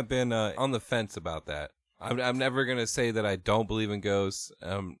always kind of been on the fence about that. I'm never going to say that I don't believe in ghosts,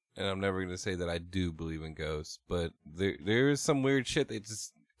 and I'm never going to say that I do believe in ghosts, but there is some weird shit that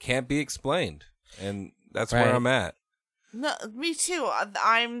just can't be explained, and that's where I'm at. No, me too.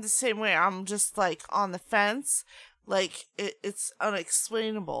 I'm the same way. I'm just like on the fence. Like it's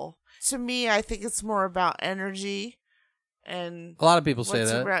unexplainable. To me, I think it's more about energy. And a lot of people say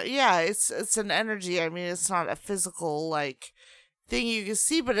that. It's an energy. I mean, it's not a physical like thing you can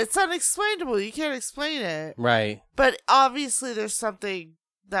see, but it's unexplainable. You can't explain it. Right. But obviously there's something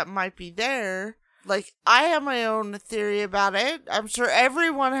that might be there. Like, I have my own theory about it. I'm sure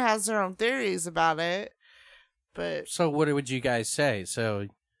everyone has their own theories about it. But so what would you guys say? So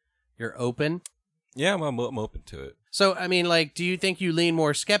you're open? Yeah, I'm open to it. So, I mean, like, do you think you lean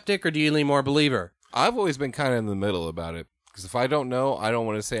more skeptic or do you lean more believer? I've always been kind of in the middle about it. Because if I don't know, I don't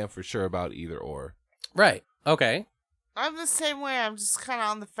want to say I'm for sure about either or. Right. Okay. I'm the same way. I'm just kind of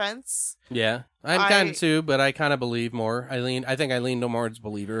on the fence. Yeah. I'm kind of too, but I kind of believe more. I think I lean no more as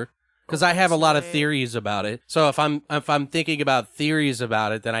believer. Because I have a lot of theories about it. So if I'm thinking about theories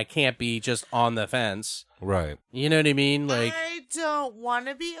about it, then I can't be just on the fence. Right. You know what I mean? Like, I don't want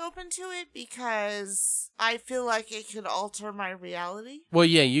to be open to it because I feel like it could alter my reality. Well,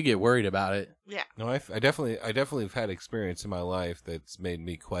 yeah, you get worried about it. Yeah. No, I definitely have had experience in my life that's made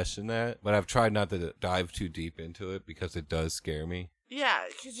me question that, but I've tried not to dive too deep into it because it does scare me. Yeah,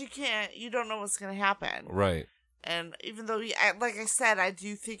 because you don't know what's going to happen. Right. And even though, like I said, I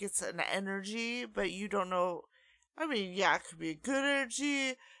do think it's an energy, but you don't know. I mean, yeah, it could be a good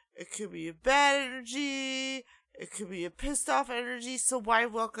energy. It could be a bad energy. It could be a pissed off energy. So why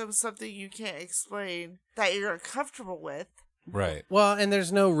welcome something you can't explain that you're uncomfortable with? Right. Well, and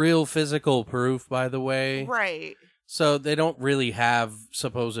there's no real physical proof, by the way. Right. So they don't really have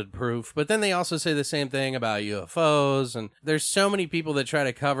supposed proof. But then they also say the same thing about UFOs. And there's so many people that try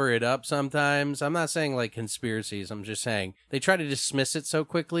to cover it up sometimes. I'm not saying like conspiracies. I'm just saying they try to dismiss it so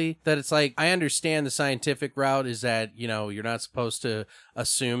quickly that it's like, I understand the scientific route is that, you're not supposed to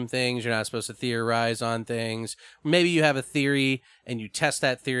assume things. You're not supposed to theorize on things. Maybe you have a theory and you test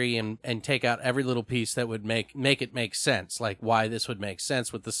that theory and take out every little piece that would make it make sense. Like why this would make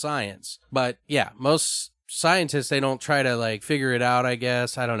sense with the science. But yeah, most scientists, they don't try to like figure it out, I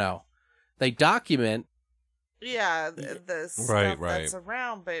guess. I don't know. They document. Yeah, the stuff that's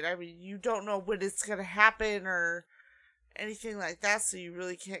around, but I mean, you don't know when it's going to happen or anything like that, so you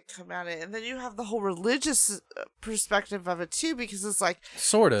really can't come at it. And then you have the whole religious perspective of it too, because it's like...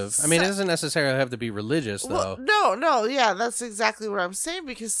 Sort of. I mean, it doesn't necessarily have to be religious, though. Well, no, yeah, that's exactly what I'm saying,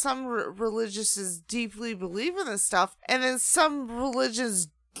 because some religious deeply believe in this stuff, and then some religions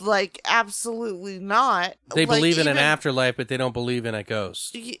like absolutely not. They believe in an afterlife, but they don't believe in a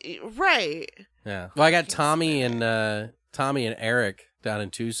ghost. Right. Yeah. Well, I got Tommy and Eric down in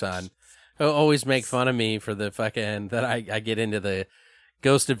Tucson who always make fun of me for the fucking that I get into the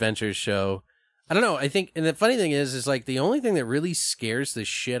Ghost Adventures show. I don't know. I think, and the funny thing is like the only thing that really scares the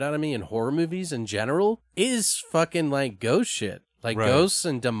shit out of me in horror movies in general is fucking like ghost shit. Like ghosts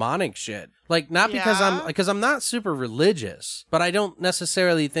and demonic shit. Like, not because I'm not super religious, but I don't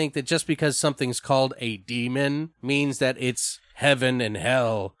necessarily think that just because something's called a demon means that it's heaven and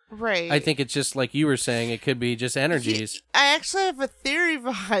hell. Right. I think it's just like you were saying, it could be just energies. I actually have a theory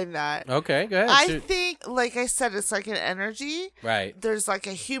behind that. Okay, go ahead. I think, like I said, it's like an energy. Right. There's like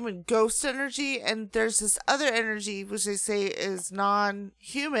a human ghost energy, and there's this other energy, which they say is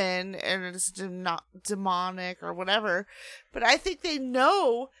non-human, and it's not demonic or whatever. But I think they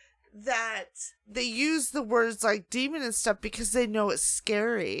know that they use the words like demon and stuff because they know it's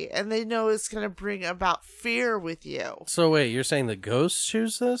scary and they know it's going to bring about fear with you. So wait, you're saying the ghosts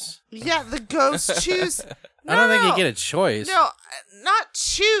choose this? Yeah, the ghosts choose. I don't think you get a choice. No, not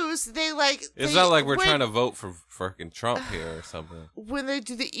choose. They like. It's not like we're trying to vote for fucking Trump here or something. When they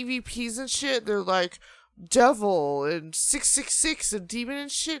do the EVPs and shit, they're like devil and 666 and demon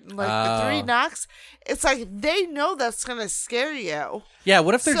and shit and like the 3 knocks. It's like they know that's gonna scare you. Yeah,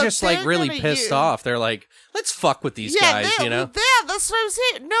 what if they're just like really pissed off? They're like, let's fuck with these guys, you know? Yeah, that's what I'm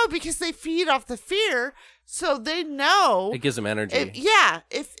saying. No, because they feed off the fear, so they know it gives them energy.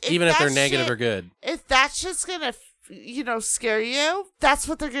 If even if they're negative or good. If that's just gonna scare you, that's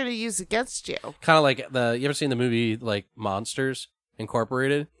what they're gonna use against you. Kind of like you ever seen the movie like Monsters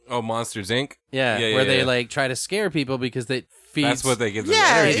Incorporated? Oh, Monsters Inc. Yeah, where they like try to scare people because they feeds. That's what they get their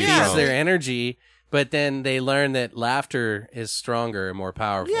energy. energy Feeds their energy But then they learn that laughter is stronger and more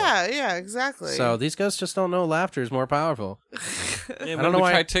powerful. Yeah, exactly. So these ghosts just don't know laughter is more powerful. I don't know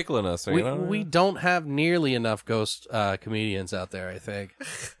why- try tickling us. We don't have nearly enough ghost comedians out there, I think.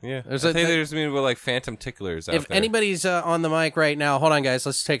 Yeah. There's I think there's like phantom ticklers out If there. anybody's on the mic right now, hold on, guys.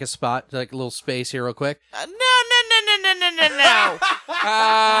 Let's take a spot, like a little space here real quick. No.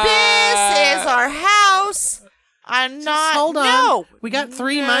 This is our house. I'm not. Hold on. No. We got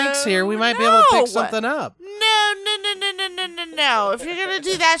 3 mics here. We might be able to pick something up. No. If you're going to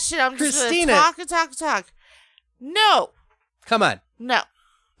do that shit, I'm just going Christina. to talk. No. Come on. No.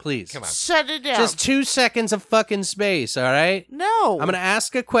 Please. Come on. Shut it down. Just 2 seconds of fucking space, all right? No. I'm going to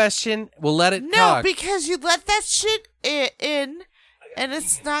ask a question. We'll let it No, talk. because you let that shit in, and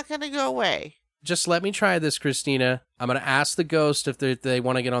it's not going to go away. Just let me try this, Christina. I'm going to ask the ghost if they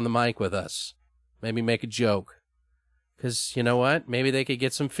want to get on the mic with us. Maybe make a joke. Because you know what? Maybe they could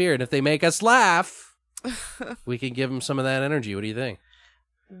get some fear. And if they make us laugh, we can give them some of that energy. What do you think?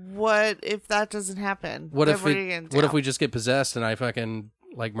 What if that doesn't happen? What Then if are you gonna what if do? we just get possessed and I fucking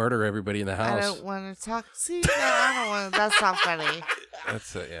like murder everybody in the I house? don't want to talk. See, no, I don't want. That's not funny.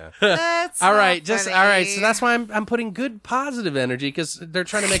 That's it, yeah. That's All not right, funny. all right. So that's why I'm putting good positive energy because they're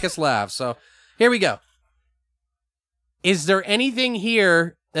trying to make us laugh. So here we go. Is there anything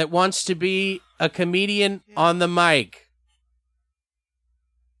here that wants to be a comedian on the mic?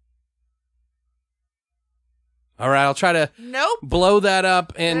 All right, I'll try to Nope. blow that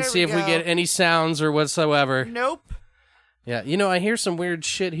up and There see we if we go. get any sounds or whatsoever. Nope. Yeah, I hear some weird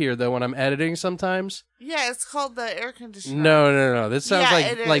shit here though when I'm editing sometimes. Yeah, it's called the air conditioner. No. This sounds Yeah, like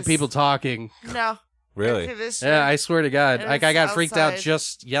it like is. people talking. No. Really? Air conditioner. Yeah, I swear to God. And Like I it's got freaked out outside.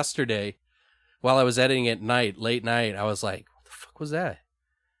 just yesterday while I was editing at night, late night. I was like, what the fuck was that?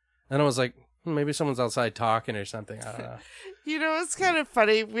 And I was like, maybe someone's outside talking or something. I don't know. You know, it's kind of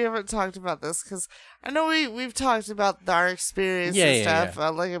funny. We haven't talked about this because I know we've talked about our experience and stuff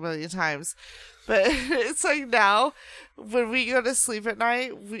like a million times. But it's like now, when we go to sleep at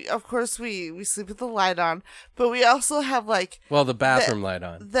night, we sleep with the light on, but we also have like Well, the bathroom light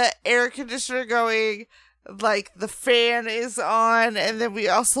on. the air conditioner going, like the fan is on, and then we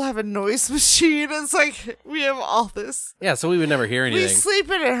also have a noise machine. It's like we have all this. Yeah, so we would never hear We anything. sleep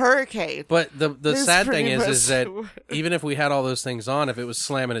in a hurricane. But the It's sad thing pretty is that much- even if we had all those things on, if it was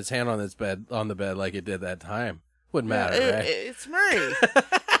slamming its hand on the bed like it did that time, wouldn't matter, right? It's Murray.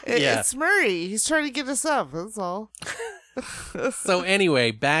 Yeah. It's Murray. He's trying to get us up. That's all. So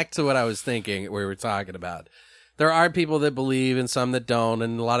anyway, back to what I was thinking we were talking about. There are people that believe and some that don't,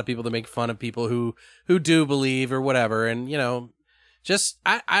 and a lot of people that make fun of people who do believe or whatever. And just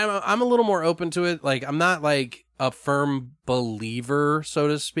I'm a little more open to it. Like I'm not like a firm believer, so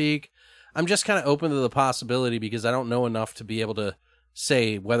to speak. I'm just kind of open to the possibility because I don't know enough to be able to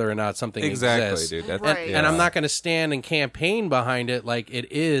say whether or not something exists. Dude. That's, Right. And I'm not going to stand and campaign behind it like it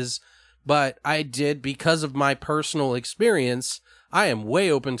is, but I did because of my personal experience. I am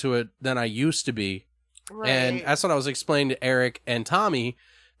way open to it than I used to be. Right. And that's what I was explaining to Eric and Tommy,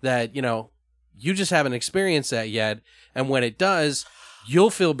 that, you just haven't experienced that yet. And when it does, you'll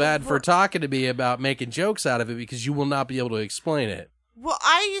feel bad for talking to me about making jokes out of it because you will not be able to explain it. Well,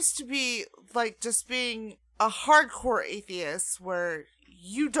 I used to be like just being a hardcore atheist where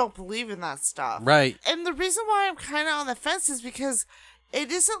you don't believe in that stuff. Right. And the reason why I'm kind of on the fence is because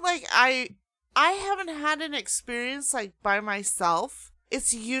it isn't like I haven't had an experience like by myself.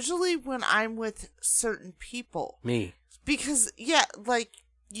 It's usually when I'm with certain people. Me. Because, yeah, like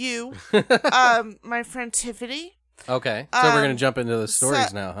you, my friend Tiffany. Okay. So we're going to jump into the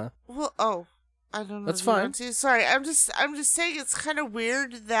stories now, huh? Well, I don't know. That's if you fine. want to. Sorry, I'm just saying it's kind of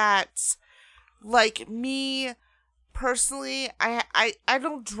weird that, like, me personally, I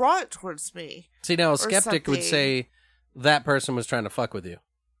don't draw it towards me. See, now a skeptic would something. say that person was trying to fuck with you.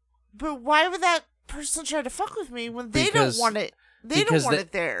 But why would that person try to fuck with me when they Because- don't want it? They don't want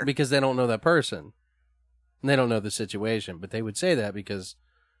it there. Because they don't know that person. And they don't know the situation. But they would say that because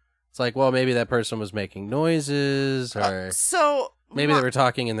it's like, well, maybe that person was making noises or So maybe they were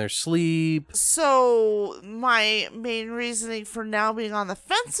talking in their sleep. So my main reasoning for now being on the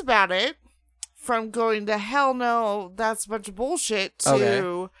fence about it, from going to hell no, that's a bunch of bullshit, to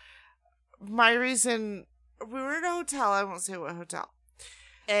Okay. my reason, we were in a hotel, I won't say what hotel,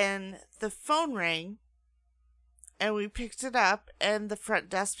 and the phone rang, and we picked it up, and the front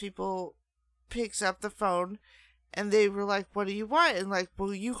desk people picked up the phone, and they were like, what do you want? And like,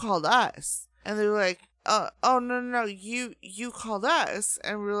 well, you called us. And they were like, oh, no, you called us.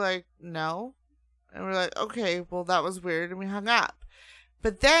 And we were like, no. And we are like, okay, well, that was weird. And we hung up.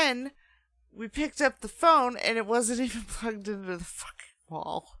 But then we picked up the phone, and it wasn't even plugged into the fucking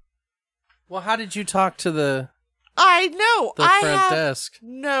wall. Well, how did you talk to the I know. front desk?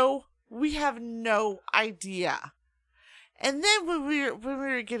 No, we have no idea. And then when we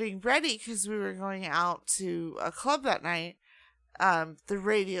were getting ready because we were going out to a club that night, the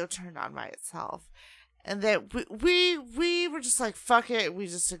radio turned on by itself, and then we were just like, fuck it, we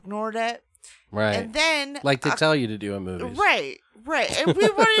just ignored it. Right. And then like they tell you to do in movies. Right. And we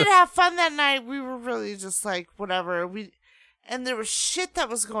wanted to have fun that night. We were really just like, whatever. And there was shit that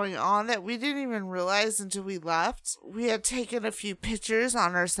was going on that we didn't even realize until we left. We had taken a few pictures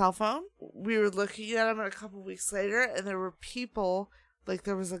on our cell phone. We were looking at them a couple weeks later, and there were people, like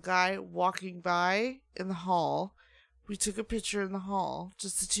there was a guy walking by in the hall. We took a picture in the hall,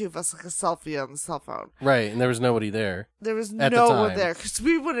 just the two of us, like a selfie on the cell phone. Right, and there was nobody there. There was no one there, because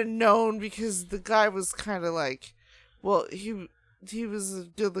we would have known, because the guy was kind of like, well, he was a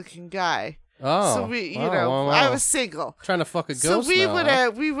good-looking guy. Oh, so we, I was single. Trying to fuck a ghost. So we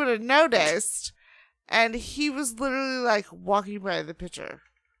would have noticed, and he was literally like walking by the picture,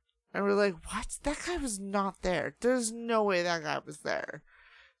 and we're like, "What? That guy was not there. There's no way that guy was there."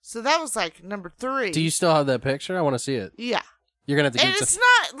 So that was like number 3. Do you still have that picture? I want to see it. Yeah, you're gonna have to. And it's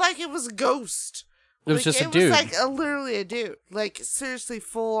not like it was a ghost. It was just a dude. It was like literally a dude, like seriously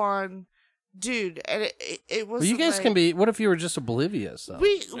full on. Dude, and it was. Well, you guys can be. What if you were just oblivious? Though?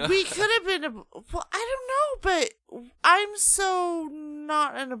 We could have been. Well, I don't know, but I'm so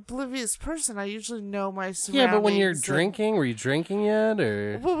not an oblivious person. I usually know my surroundings. Yeah, but when you're drinking, were you drinking yet,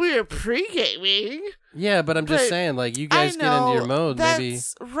 or? Well, we were pre-gaming. Yeah, but I'm just saying, like, you guys get into your mode.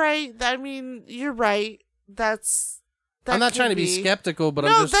 That's right. I mean, you're right. That I'm not trying to be skeptical, but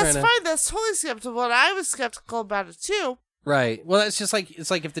no, I'm just trying to. No, that's fine. That's totally skeptical, and I was skeptical about it too. Right. Well, it's just like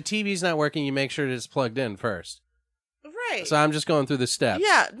if the TV's not working, you make sure that it's plugged in first. Right. So I'm just going through the steps.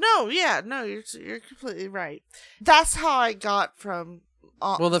 Yeah. No. You're completely right. That's how I got from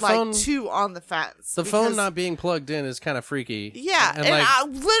the phone to on the fence. The phone not being plugged in is kind of freaky. Yeah, and like, I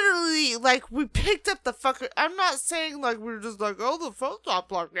literally we picked up the fucker. I'm not saying like we were just like, oh, the phone's not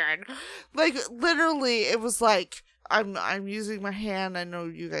plugged in. Like literally, it was like I'm using my hand. I know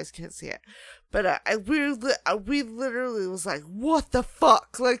you guys can't see it. But we literally was like, what the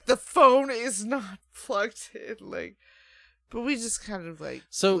fuck? Like, the phone is not plugged in. Like, but we just kind of, like,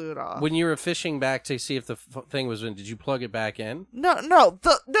 blew it off. When you were fishing back to see if the thing was in, did you plug it back in? No,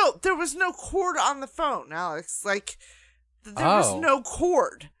 there was no cord on the phone, Alex. Like, there was no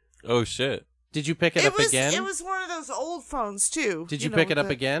cord. Oh, shit. Did you pick it up again? It was one of those old phones, too. Did you pick it up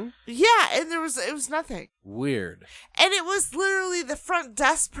again? Yeah, and it was nothing. Weird. And it was literally the front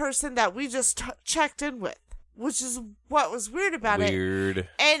desk person that we just checked in with, which is what was weird about it. Weird.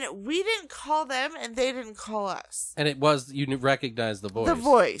 And we didn't call them, and they didn't call us. And you recognized the voice. The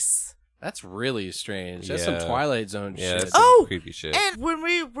voice. That's really strange. That's some Twilight Zone shit. That's some creepy shit. And when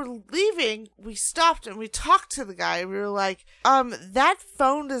we were leaving, we stopped and we talked to the guy. We were like, that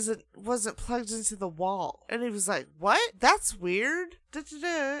phone wasn't plugged into the wall. And he was like, what? That's weird.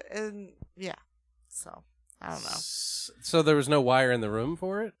 Da-da-da. And yeah. So, I don't know. So there was no wire in the room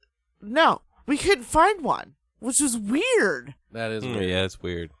for it? No. We couldn't find one, which was weird. That is weird. Yeah, it's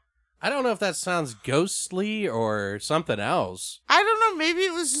weird. I don't know if that sounds ghostly or something else. I don't know. Maybe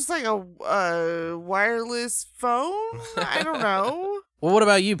it was just like a wireless phone. I don't know. Well, what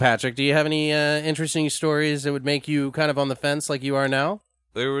about you, Patrick? Do you have any interesting stories that would make you kind of on the fence like you are now?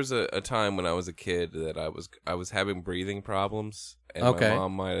 There was a time when I was a kid that I was having breathing problems, and my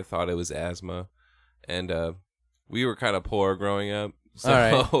mom might have thought it was asthma, and we were kind of poor growing up.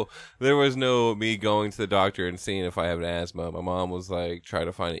 So there was no me going to the doctor and seeing if I have an asthma. My mom was like trying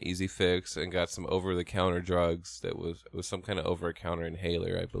to find an easy fix and got some over-the-counter drugs. It was some kind of over-the-counter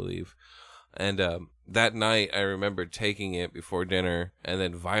inhaler, I believe. And that night, I remember taking it before dinner and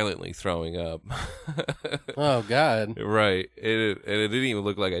then violently throwing up. Oh, God. Right. It didn't even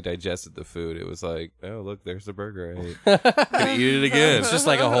look like I digested the food. It was like, oh, look, there's the burger I ate. Could eat it again. It's just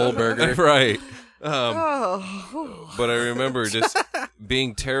like a whole burger. Right. But I remember just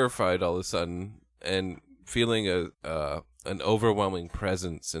being terrified all of a sudden and feeling an overwhelming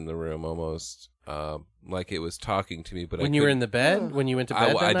presence in the room almost. Like it was talking to me, but when you were in the bed, when you went to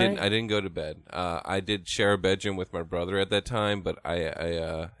bed that night? I didn't go to bed. I did share a bedroom with my brother at that time, but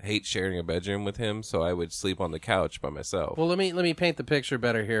I hate sharing a bedroom with him, so I would sleep on the couch by myself. Well, let me paint the picture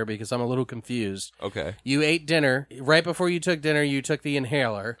better here because I'm a little confused. Okay. You ate dinner right before you took dinner. You took the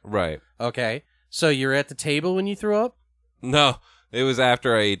inhaler. Right. Okay. So you're at the table when you threw up? No, it was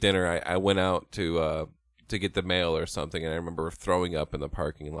after I ate dinner. I went out to get the mail or something, and I remember throwing up in the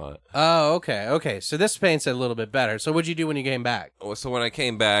parking lot. Oh, okay. Okay, so this paints it a little bit better. So what'd you do when you came back? So when I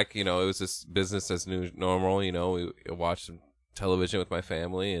came back, it was just business as normal. We watched television with my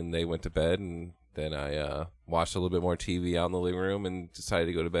family, and they went to bed, and then I watched a little bit more TV out in the living room and decided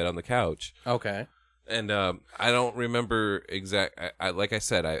to go to bed on the couch. Okay. And I don't remember like I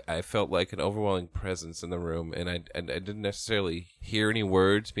said, I felt like an overwhelming presence in the room, and I didn't necessarily hear any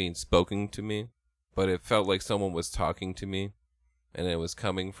words being spoken to me, but it felt like someone was talking to me, and it was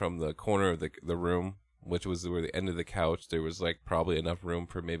coming from the corner of the room, which was where the end of the couch. There was like probably enough room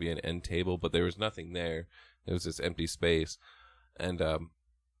for maybe an end table, but there was nothing there. It was this empty space. And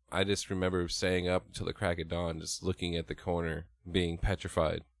I just remember staying up until the crack of dawn, just looking at the corner, being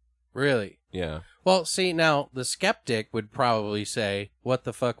petrified. Really? Yeah. Well, see, now the skeptic would probably say, what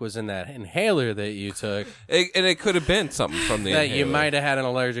the fuck was in that inhaler that you took? And it could have been something from the that inhaler. you might have had an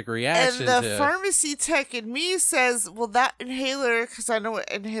allergic reaction And the to. pharmacy tech in me says, well, that inhaler, because I know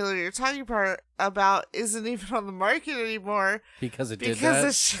what inhaler you're talking about, isn't even on the market anymore. Because it did Because that?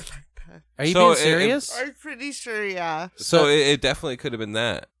 of shit like that. Are you So being serious? I'm pretty sure, yeah. So it definitely could have been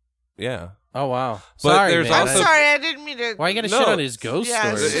that. Yeah. Oh, wow. But Sorry, there's man. I'm also- sorry, I didn't mean to. Why you gotta No. shit on his ghost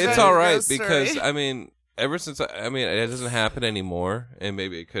Yeah, stories? shit It's on all your right ghost because, story. I mean, ever since, it doesn't happen anymore, and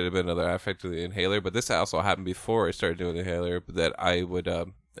maybe it could have been another aspect of the inhaler, but this also happened before I started doing the inhaler, that I would,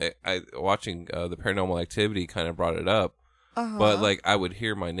 watching the Paranormal Activity kind of brought it up, but, like, I would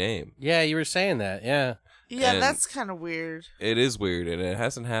hear my name. Yeah, you were saying that, yeah. Yeah, and- that's kind of weird. It is weird, and it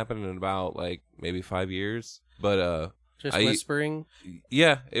hasn't happened in about, like, maybe 5 years, but, Just I- whispering.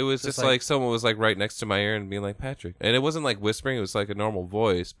 yeah, it was Just just like someone was like right next to my ear and being like, Patrick. And it wasn't like whispering, it was like a normal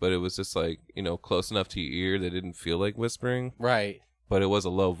voice, but it was just like, close enough to your ear that it didn't feel like whispering, Right. but it was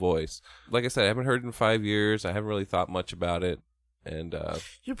a low voice. Like I said, I haven't heard it in 5 years. I haven't really thought much about it. And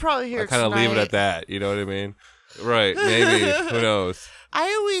You probably hear I kind of leave it at that. You know what I mean? Right. Maybe. Who knows?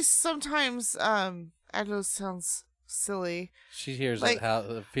 I always sometimes, I know it sounds silly. She hears Like- how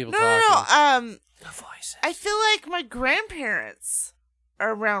the people No, talking. no, The voices. I feel like my grandparents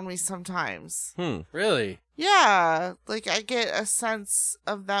are around me sometimes. Really? Yeah, like I get a sense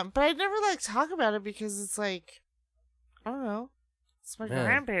of them, but I never like talk about it because it's like, I don't know, it's my Man.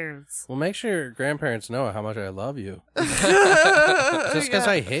 grandparents. Well, make sure your grandparents know how much I love you. Just because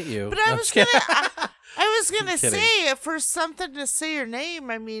I hit you. But I I'm was just gonna, kidding. I was gonna kidding. say, for something to say your name,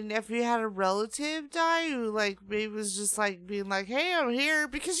 I mean, if you had a relative die who like maybe was just like being like, "Hey, I'm here,"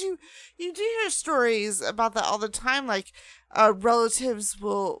 because you do hear stories about that all the time, like relatives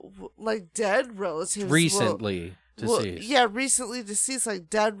will like dead relatives Recently deceased. yeah, recently deceased, like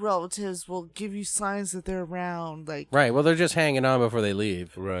dead relatives will give you signs that they're around, like Right. Well, they're just hanging on before they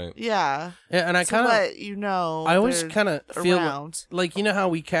leave. Right. yeah, Yeah, and I to kind of. let you know. I always they're kind of feel around. like, you know how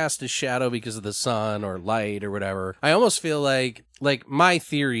we cast a shadow because of the sun or light or whatever. I almost feel like my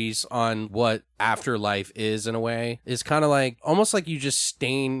theories on what afterlife is in a way is kind of like almost like you just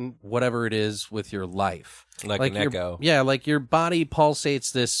stain whatever it is with your life. Like an your, echo. Yeah, like your body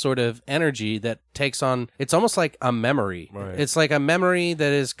pulsates this sort of energy that takes on, it's almost like a memory. Right. It's like a memory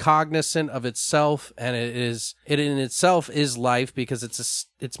that is cognizant of itself, and it in itself is life because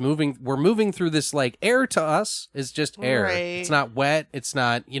it's moving. We're moving through this, like, air to us is just air. Right. It's not wet. It's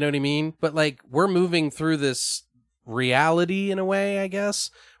not, you know what I mean? But like we're moving through this reality in a way, I guess,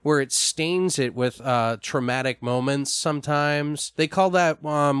 where it stains it with traumatic moments sometimes. They call that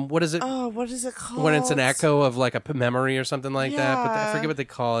what is it? Oh, what is it called? When it's an echo of like a memory or something like that. But I Yeah. forget what they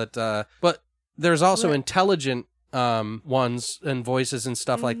call it. But there's also Right. intelligent ones and voices and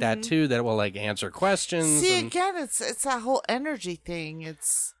stuff like that too that will like answer questions. Mm-hmm. See, and, again, it's that whole energy thing.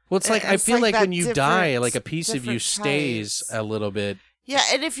 It's well, it's like I it's feel like that when you die, different- like a piece of you different stays types. a little bit. Yeah,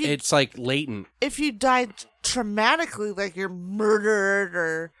 and if It's like latent. you die traumatically, like you're murdered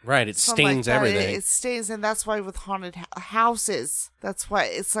or Right, it something like stains that, everything. It stains, and that's why with haunted houses, that's why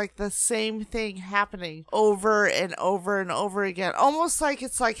it's like the same thing happening over and over and over again, almost like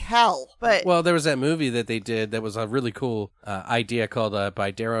it's like hell. But Well, there was that movie that they did that was a really cool idea called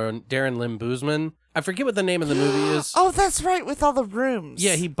by Darren Lynn Boozman. I forget what the name of the movie is. oh, that's right, with all the rooms.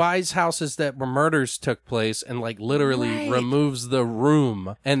 Yeah, he buys houses that where murders took place and like literally Right. removes the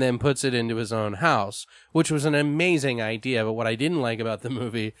room and then puts it into his own house, which was an amazing idea. But what I didn't like about the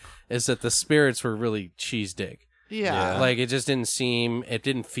movie is that the spirits were really cheese dick. yeah. Like it just didn't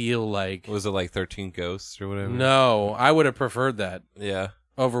feel like. Was it like 13 Ghosts or whatever? No, I would have preferred that Yeah.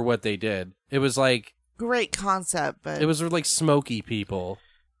 over what they did. It was like Great concept, but it was like smoky people.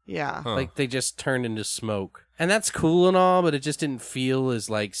 yeah. Huh. Like they just turned into smoke. And that's cool and all, but it just didn't feel as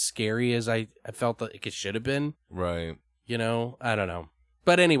like scary as I felt like it should have been. Right. You know? I don't know.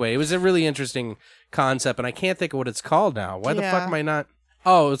 But anyway, it was a really interesting concept, and I can't think of what it's called now. Why the Yeah. fuck am I not?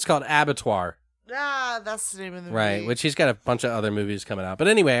 Oh, it's called Abattoir. That's the name of the movie. Right, which he's got a bunch of other movies coming out. But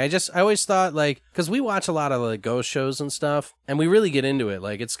anyway, I always thought, like, because we watch a lot of like ghost shows and stuff, and we really get into it.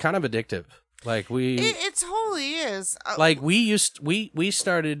 Like, it's kind of addictive. Like it totally is. Like we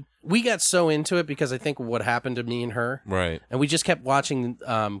got so into it because I think what happened to me and her. Right. And we just kept watching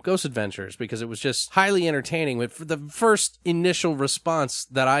Ghost Adventures because it was just highly entertaining. But for the first initial response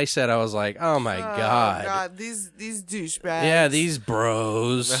that I said, I was like, oh my God. These douchebags. Yeah, these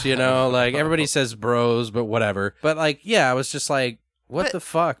bros, like everybody says bros, but whatever. But like, yeah, I was just like, what the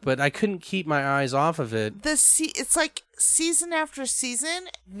fuck? But I couldn't keep my eyes off of it. It's like season after season,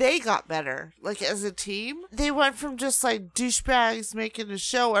 they got better. Like as a team, they went from just like douchebags making a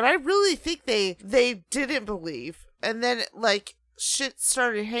show, and I really think they didn't believe, and then like shit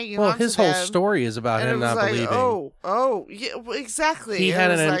started hanging on. Well, his whole story is about him not believing. Oh, yeah, exactly. He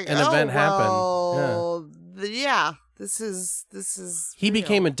had an event happen. Yeah, this is. He real.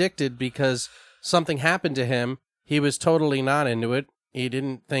 became addicted because something happened to him. He was totally not into it. He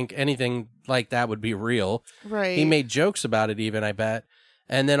didn't think anything like that would be real. Right. He made jokes about it even, I bet.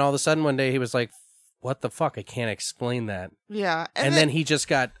 And then all of a sudden one day he was like, what the fuck? I can't explain that. Yeah. And then he just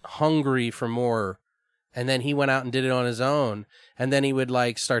got hungry for more. And then he went out and did it on his own. And then he would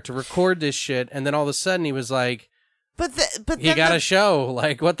like start to record this shit. And then all of a sudden he was like, you got a show.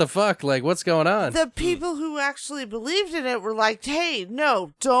 Like, what the fuck? Like, what's going on? The people who actually believed in it were like, hey,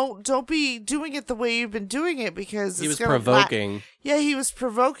 no, don't be doing it the way you've been doing it because he was provoking. Yeah, he was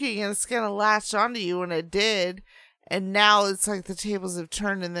provoking and it's going to latch onto you, and it did. And now it's like the tables have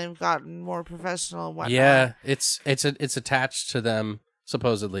turned and they've gotten more professional and whatnot. Yeah, it's attached to them,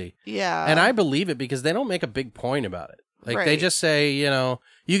 supposedly. Yeah. And I believe it because they don't make a big point about it. Like, right. They just say,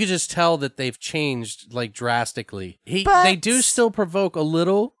 you could just tell that they've changed, like, drastically. They do still provoke a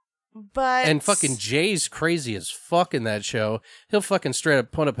little, and fucking Jay's crazy as fuck in that show. He'll fucking straight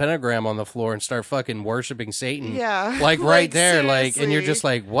up put a pentagram on the floor and start fucking worshiping Satan. Yeah. Like, right there, seriously. like, and you're just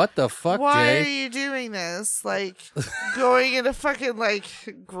like, what the fuck, Why Jay? are you doing this? Like, going into fucking, like,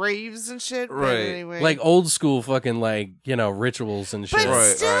 graves and shit? But Right. anyway. Like, old school fucking, like, rituals and shit. But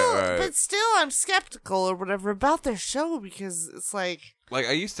Right. But still, I'm skeptical or whatever about their show because it's like... Like,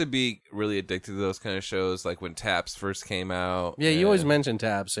 I used to be really addicted to those kind of shows, like when Taps first came out. Yeah, you always mention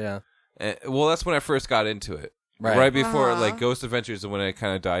Taps, yeah. Well, that's when I first got into it. Right before, like, Ghost Adventures and when it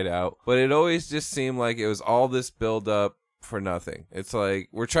kind of died out. But it always just seemed like it was all this build-up for nothing. It's like,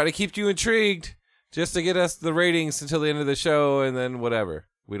 we're trying to keep you intrigued just to get us the ratings until the end of the show, and then whatever.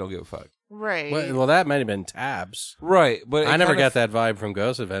 We don't give a fuck. Right. Well, that might have been Tabs. Right, but I never got that vibe from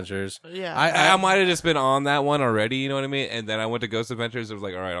Ghost Adventures. Yeah. I might have just been on that one already, you know what I mean? And then I went to Ghost Adventures, it was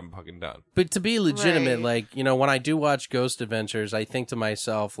like, all right, I'm fucking done. But to be legitimate, Right. like, when I do watch Ghost Adventures, I think to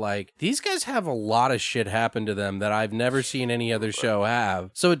myself, like, these guys have a lot of shit happen to them that I've never seen any other show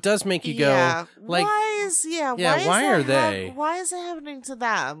have. So it does make you go, like, why are they? Why is it happening to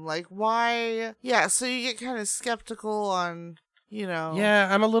them? Like, why? Yeah, so you get kind of skeptical on, Yeah,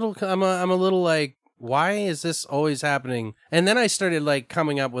 I'm a little like, why is this always happening? And then I started like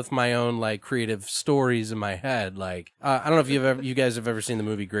coming up with my own like creative stories in my head. Like, I don't know if you guys have ever seen the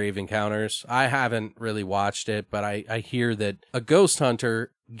movie Grave Encounters. I haven't really watched it, but I hear that a ghost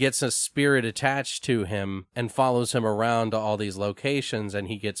hunter gets a spirit attached to him and follows him around to all these locations, and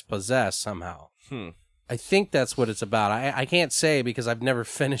he gets possessed somehow. I think that's what it's about. I can't say because I've never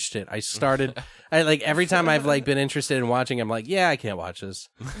finished it. I started, every time I've like been interested in watching, I'm like, yeah, I can't watch this.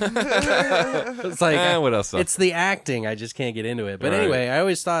 It's like, what else? It's the acting. I just can't get into it. But Right. anyway, I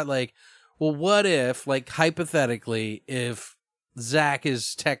always thought like, well, what if, like, hypothetically, if Zach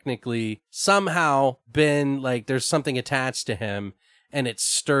is technically somehow been like, there's something attached to him and it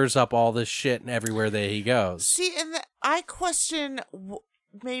stirs up all this shit and everywhere that he goes. See, and I question...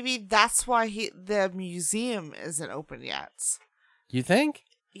 Maybe that's why the museum isn't open yet. You think?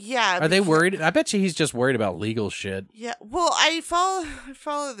 Yeah. Are they worried? I bet you he's just worried about legal shit. Yeah. Well, I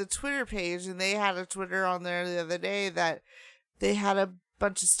follow the Twitter page, and they had a Twitter on there the other day that they had a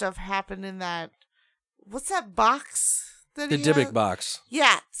bunch of stuff happen in that. What's that box? The Dybbuk box.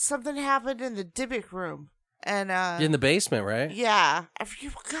 Yeah, something happened in the Dybbuk room. And in the basement, right? Yeah,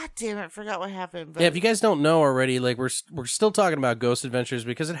 God damn it, I forgot what happened. But... Yeah, if you guys don't know already, like we're still talking about Ghost Adventures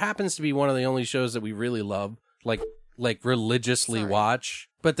because it happens to be one of the only shows that we really love, like religiously watch.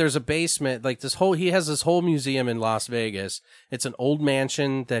 But there's a basement, like he has this whole museum in Las Vegas. It's an old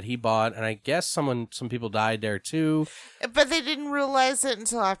mansion that he bought, and I guess some people died there too. But they didn't realize it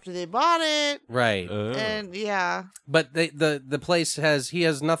until after they bought it, right? And yeah, but the place he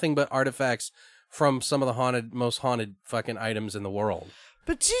has nothing but artifacts from some of the most haunted fucking items in the world.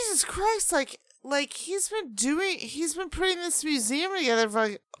 But Jesus Christ, like, like, he's been putting this museum together for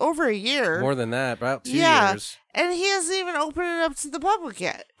like over a year. More than that, about 2 Yeah. years. And he hasn't even opened it up to the public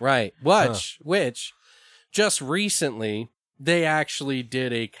yet. Right. Which, just recently, they actually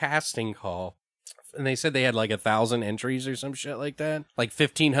did a casting call. And they said they had like 1,000 entries or some shit like that. Like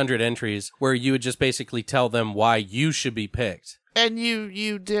 1,500 entries where you would just basically tell them why you should be picked. And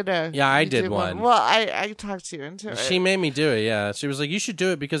you did a... Yeah, I you did one. Well, I talked you into it. She made me do it, yeah. She was like, you should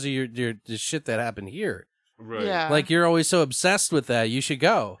do it because of your the shit that happened here. Right. Yeah. Like, you're always so obsessed with that. You should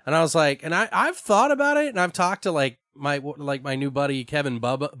go. And I was like, and I've thought about it, and I've talked to like my new buddy Kevin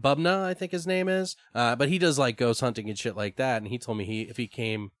Bubna, I think his name is. But he does like ghost hunting and shit like that. And he told me if he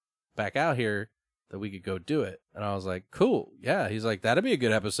came back out here, that we could go do it. And I was like, cool. Yeah. He's like, that'd be a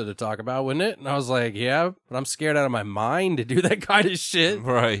good episode to talk about, wouldn't it? And I was like, yeah, but I'm scared out of my mind to do that kind of shit.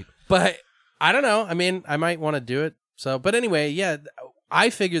 Right. But I don't know. I mean, I might want to do it. So, but anyway, yeah, I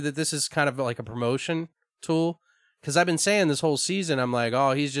figured that this is kind of like a promotion tool, because I've been saying this whole season, I'm like,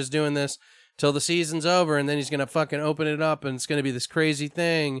 oh, he's just doing this till the season's over, and then he's going to fucking open it up, and it's going to be this crazy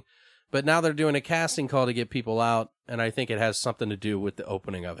thing. But now they're doing a casting call to get people out, and I think it has something to do with the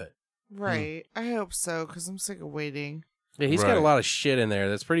opening of it. Right. I hope so, because I'm sick of waiting. Yeah, he's got Right. a lot of shit in there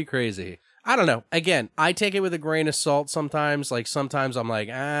that's pretty crazy. I don't know. Again, I take it with a grain of salt sometimes. Like, sometimes I'm like,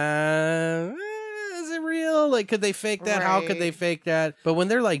 is it real? Like, could they fake that? How could they Right. fake that? But when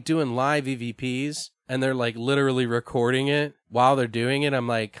they're, like, doing live EVPs and they're, like, literally recording it while they're doing it, I'm,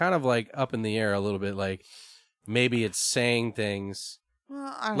 like, kind of, like, up in the air a little bit. Like, maybe it's saying things.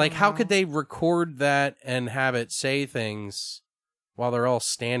 Well, I don't Like, how could know. they record that and have it say things while they're all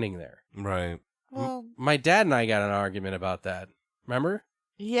standing there? Right. Well, My dad and I got an argument about that. Remember?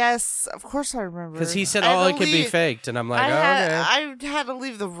 yes, of course I remember. Because he said, I oh, had it to could be leave- faked. And I'm like, I oh, had, okay. I had to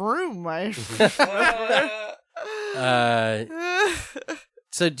leave the room.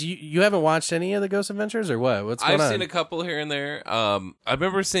 So do you haven't watched any of the Ghost Adventures or what? What's going I've on? seen a couple here and there. I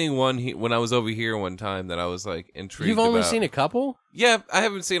remember seeing one when I was over here one time that I was like intrigued. You've only about. seen a couple? Yeah, I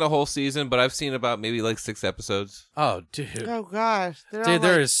haven't seen a whole season, but I've seen about maybe like 6 episodes. Oh, dude. Oh God, they're Dude, on,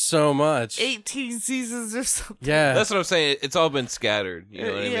 there like, is so much. 18 seasons or something. Yeah. That's what I'm saying. It's all been scattered. You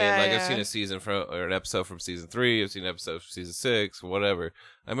know what I mean? Yeah, Like I've yeah. seen a season or an episode from season 3. I've seen an episode from season 6, whatever.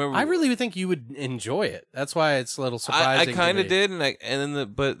 I remember. I really would think you would enjoy it. That's why it's a little I surprising. kind to of me.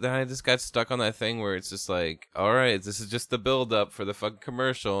 did, but then I just got stuck on that thing where it's just like, all right, this is just the build up for the fucking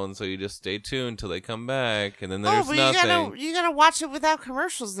commercial, and so you just stay tuned till they come back, and then there's but nothing. you gotta watch it without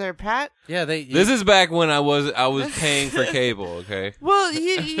commercials, there, Pat. Yeah, This is back when I was paying for cable. Okay. Well,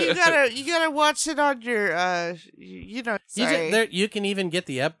 you gotta watch it on your you can even get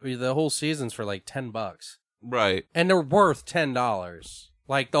the whole seasons for like $10, Right. and they're worth $10.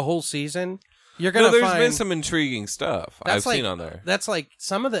 Like the whole season, you're gonna No, there's find been some intriguing stuff I've like, seen on there. That's like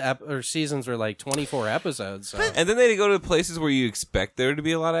some of the seasons are like 24 episodes. So. And then they go to places where you expect there to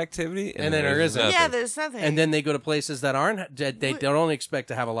be a lot of activity, And then there there's isn't. nothing. Yeah, there's nothing. And then they go to places that aren't. They don't expect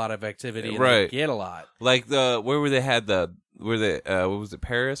to have a lot of activity. And Right. They get a lot. Like what was it,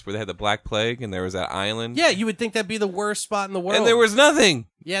 Paris, where they had the Black Plague, and there was that island. Yeah, you would think that'd be the worst spot in the world. And there was nothing.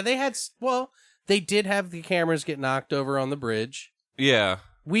 Yeah, they did have the cameras get knocked over on the bridge. Yeah.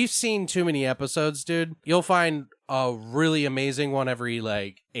 We've seen too many episodes, dude. You'll find a really amazing one every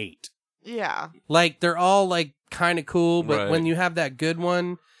like 8. yeah, Like they're all like kind of cool, but Right. when you have that good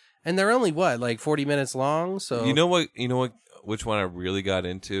one, and they're only like 40 minutes long. So You know what? Which one I really got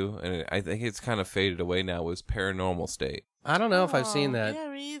into, and I think it's kind of faded away now, was Paranormal State. I don't know if I've seen Oh, that. Yeah,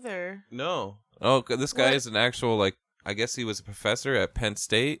 me either. No. Oh, this guy What? is an actual, I guess he was a professor at Penn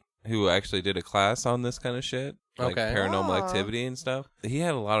State who actually did a class on this kind of shit. Like Okay. paranormal Oh. activity and stuff. He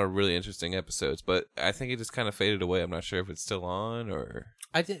had a lot of really interesting episodes, but I think it just kind of faded away. I'm not sure if it's still on or...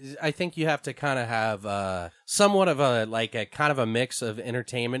 I think you have to kind of have somewhat of a kind of a mix of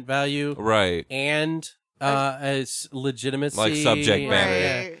entertainment value Right. and as legitimacy, Like subject matter.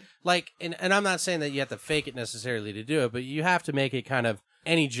 Yeah. Right. Like, and I'm not saying that you have to fake it necessarily to do it, but you have to make it kind of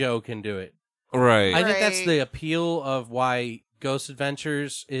any Joe can do it. Right. I think that's Right. the appeal of why Ghost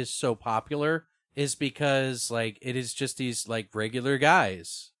Adventures is so popular, is because like it is just these like regular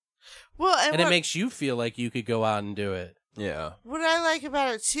guys, Well, and what, it makes you feel like you could go out and do it. yeah. what I like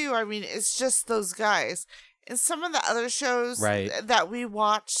about it too, I mean, it's just those guys. In some of the other shows Right. that we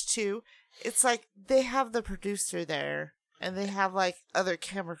watch too, it's like they have the producer there and they have like other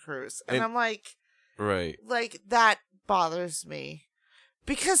camera crews, and And- I'm like Right. that bothers me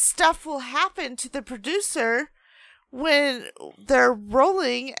because stuff will happen to the producer when they're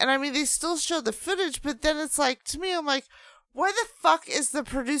rolling, and I mean they still show the footage, but then it's like, to me, I'm like, why the fuck is the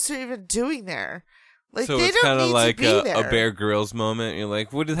producer even doing there? Like, So they it's don't kind of need like to be a there. Bear Grylls moment. You're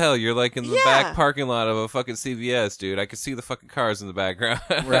like, what the hell? You're like in the back parking lot of a fucking CVS, dude. I can see the fucking cars in the background.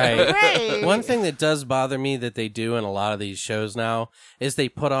 Right. Right. One thing that does bother me that they do in a lot of these shows now is they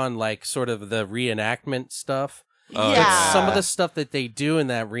put on like sort of the reenactment stuff. Oh, yeah. Some of the stuff that they do in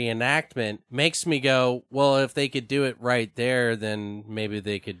that reenactment makes me go, well, if they could do it right there, then maybe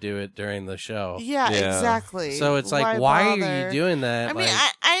they could do it during the show. Yeah, Yeah. exactly. So it's like, why are bother? you doing that? I mean,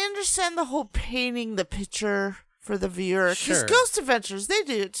 Like, I understand the whole painting the picture for the viewer. Because Sure. Ghost Adventures, they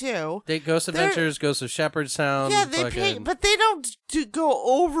do it too. Ghost Adventures, Ghost of Shepherdstown. Yeah, they paint, but they don't go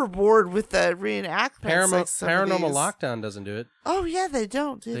overboard with the reenactments. like some of Paranormal these. Lockdown doesn't do it. Oh yeah, they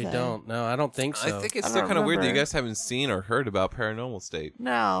don't. Do They they? don't. No, I don't think so. I think it's I still don't kind of weird that you remember. guys haven't seen or heard about Paranormal State.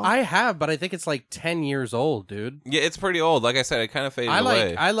 No. I have, but I think it's like 10 years old, dude. Yeah, it's pretty old. Like I said, it kind of faded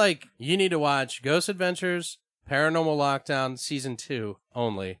away. I like. You need to watch Ghost Adventures, Paranormal Lockdown season 2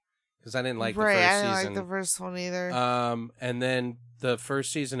 only, because I didn't like right, the I first didn't season. like the first one either. And then the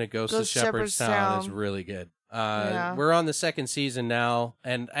first season of Ghost of Ghost Shepherdstown is Shepherdstown. really good. Yeah. We're on the second season now,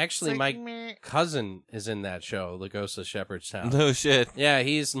 and actually, It's like, my meh. cousin is in that show, The Ghost of Shepherdstown. No shit. Yeah,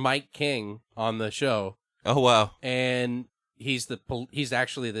 he's Mike King on the show, Oh wow. and he's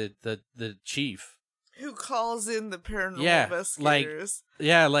actually the chief. Who calls in the paranormal Yeah, investigators?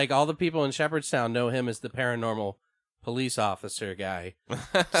 Yeah, like all the people in Shepherdstown know him as the paranormal police officer guy.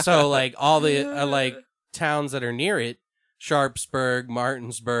 So like all the like towns that are near it, Sharpsburg,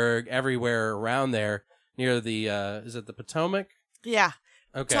 Martinsburg, everywhere around there near the is it the Potomac? Yeah,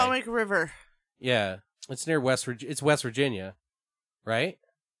 Okay. Potomac River. Yeah. It's near it's West Virginia, right?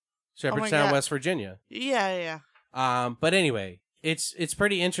 Shepherdstown, God. West Virginia. Yeah. But anyway, it's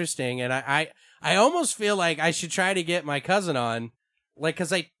pretty interesting, and I almost feel like I should try to get my cousin on, like,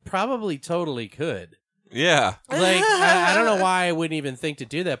 because I probably totally could. Yeah. Like, I don't know why I wouldn't even think to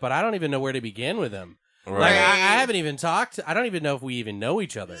do that, but I don't even know where to begin with him. Right. Like, I haven't even talked. I don't even know if we even know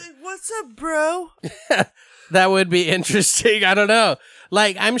each other. Like, what's up, bro? That would be interesting. I don't know.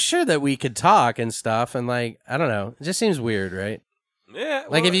 Like, I'm sure that we could talk and stuff, and like, I don't know. It just seems weird, right? Yeah.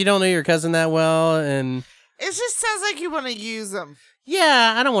 Like, if you don't know your cousin that well, and It just sounds like you want to use them.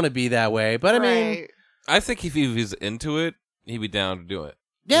 yeah, I don't want to be that way, but I mean, I think if he was into it, he'd be down to do it.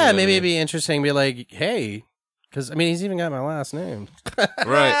 yeah, You know what maybe I it'd be interesting to be like, hey, because I mean, he's even got my last name.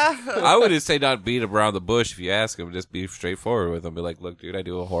 Right. I would just say not beat around the bush if you ask him. Just be straightforward with him. Be like, look, dude, I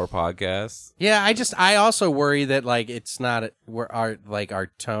do a horror podcast. Yeah, I also worry that like it's not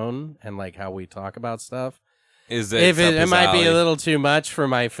our tone and like how we talk about stuff. Is that If it up his might be a alley. little too much for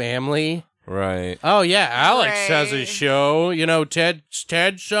my family. Right. Oh yeah, Alex Right. has a show. You know, Ted's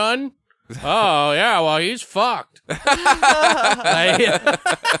son. Oh yeah, well he's fucked.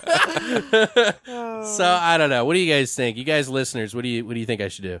 So I don't know. What do you guys think? You guys listeners, what do you think I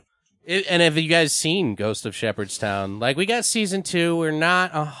should do? And have you guys seen Ghost of Shepherdstown? Like, we got season 2. We're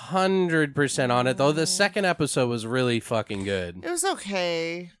not 100% on it, though. The second episode was really fucking good. It was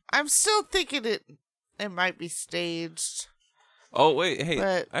okay. I'm still thinking it might be staged. Oh, wait. Hey,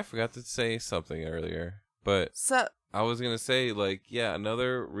 But- I forgot to say something earlier. But So I was going to say, like, yeah,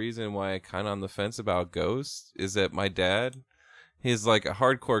 another reason why I kind of on the fence about ghosts is that my dad, he's like a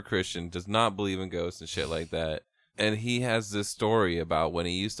hardcore Christian, does not believe in ghosts and shit like that. And he has this story about when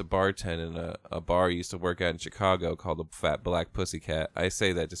he used to bartend in a bar he used to work at in Chicago called the Fat Black Pussycat. I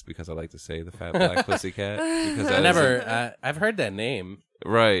say that just because I like to say the Fat Black Pussycat. Because that is I've heard that name.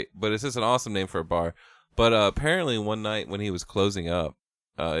 right, but it's just an awesome name for a bar. But apparently one night when he was closing up,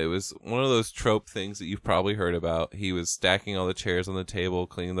 it was one of those trope things that you've probably heard about. He was stacking all the chairs on the table,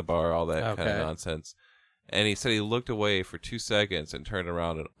 cleaning the bar, all that kind of Okay. nonsense. And he said he looked away for 2 seconds and turned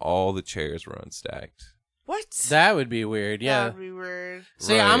around and all the chairs were unstacked. what? That would be weird, yeah. That would be weird.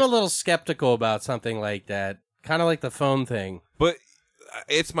 See, Right. I'm a little skeptical about something like that. Kind of like the phone thing. But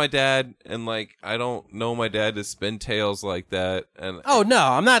it's my dad, and like I don't know my dad to spin tales like that. And Oh, no,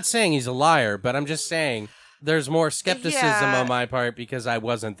 I'm not saying he's a liar, but I'm just saying there's more skepticism Yeah. on my part because I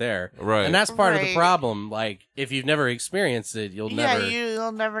wasn't there. Right. And that's part of the Right. problem. Like, if you've never experienced it, you'll never...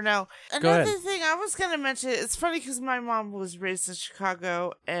 You'll never know. Go ahead. Another thing I was gonna mention, it's funny because my mom was raised in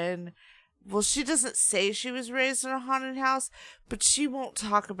Chicago, and well, she doesn't say she was raised in a haunted house, but she won't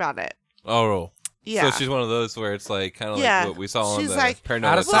talk about it. oh, Yeah. so she's one of those where it's like kind of Yeah. like what we saw on She's the like, Paranormal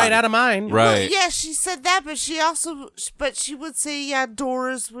Out of sight, out of mind. Right. Well, yeah, she said that, but she would say, yeah,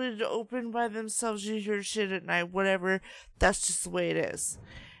 doors would open by themselves. You hear shit at night, whatever. That's just the way it is.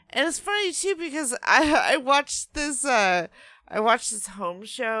 And it's funny too because I watched this home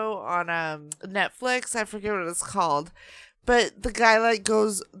show on Netflix. I forget what it's called, but the guy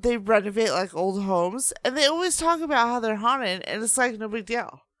they renovate like old homes, and they always talk about how they're haunted, and it's like no big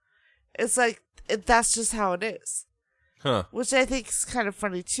deal. It's like that's just how it is. Huh. Which I think is kind of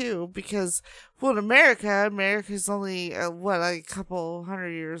funny too, because well, in America's only like a couple 100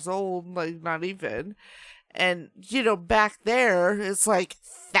 years old, like not even, and back there it's like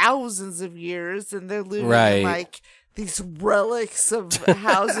thousands of years, and they're living in like these relics of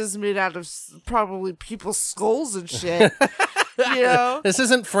houses made out of probably people's skulls and shit. This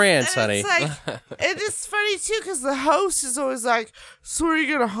isn't France, and honey. It's like, and it's funny too because the host is always like, "So are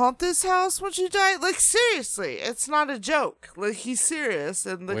you gonna haunt this house once you die?" Like seriously, it's not a joke. Like he's serious,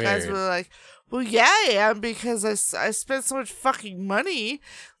 and the guys were like, "Well, yeah, I am because I spent so much fucking money,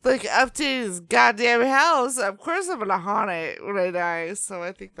 like updating this goddamn house. Of course, I'm gonna haunt it when I die." So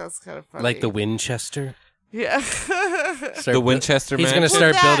I think that's kind of funny. Like the Winchester. Yeah. The Winchester He's Mansion? going to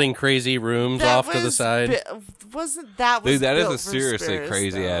start building crazy rooms off to the side. Wasn't that was Dude, that is built a for seriously spirits,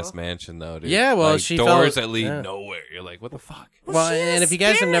 crazy though. ass mansion, though, dude. Yeah, well, like, she doors felt- that lead yeah. nowhere. You're like, what the fuck? Well, she has and if you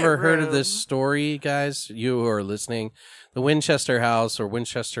guys have never spirit heard of this room. story, guys, you who are listening, the Winchester House or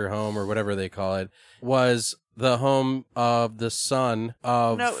Winchester Home or whatever they call it was the home of the son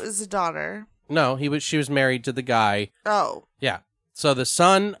of. No, it was a daughter. No, she was married to the guy. Oh. Yeah. So the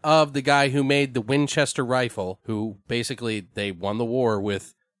son of the guy who made the Winchester rifle, who basically they won the war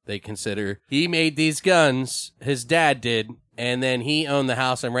with, they consider. He made these guns, his dad did, and then he owned the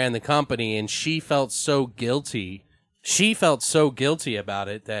house and ran the company, and she felt so guilty. She felt so guilty about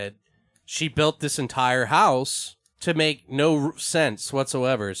it that she built this entire house to make no sense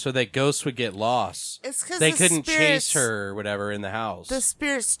whatsoever, so that ghosts would get lost. It's because They couldn't chase her or whatever in the house. The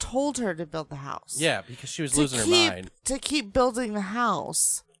spirits told her to build the house. Yeah, because she was losing her mind. To keep building the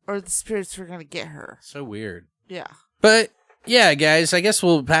house, or the spirits were going to get her. So weird. Yeah. But yeah, guys, I guess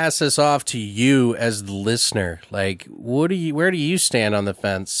we'll pass this off to you as the listener. Like, where do you stand on the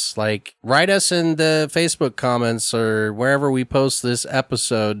fence? Like, write us in the Facebook comments or wherever we post this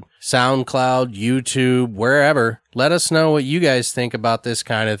episode, SoundCloud, YouTube, wherever. Let us know what you guys think about this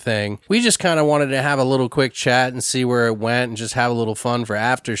kind of thing. We just kind of wanted to have a little quick chat and see where it went and just have a little fun for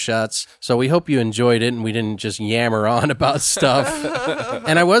Aftershots. So we hope you enjoyed it and we didn't just yammer on about stuff.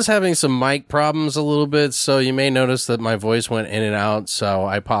 And I was having some mic problems a little bit, so you may notice that my voice went in and out, so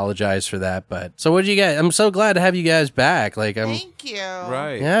I apologize for that. But so what did you guys? I'm so glad to have you guys back. Like Thank you.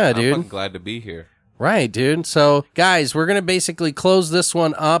 Right. Yeah, I'm dude. fucking glad to be here. Right, dude. So, guys, we're going to basically close this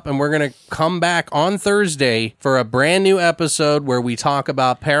one up and we're going to come back on Thursday for a brand new episode where we talk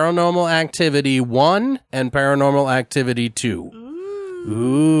about Paranormal Activity 1 and Paranormal Activity 2.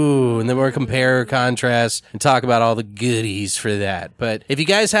 Ooh, and then we'll compare, contrast, and talk about all the goodies for that. But if you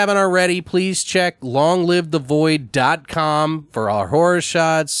guys haven't already, please check longlivethevoid.com for our horror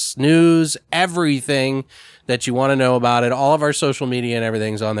shots, news, everything that you want to know about it. All of our social media and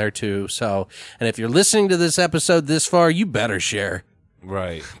everything's on there too. So, and if you're listening to this episode this far, you better share.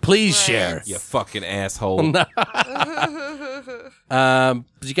 Right. Please share. You fucking asshole. Do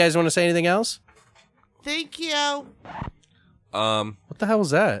you guys want to say anything else? Thank you. What the hell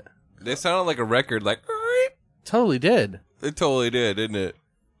was that? They sounded like a record, like, Totally did. it totally did, didn't it?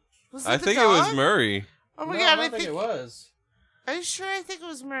 Was I the think dog? it was Murray. Oh my god, I think it was. Are you sure? I think it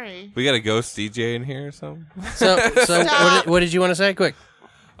was Murray. We got a ghost DJ in here or something? So Stop. what did you want to say? Quick.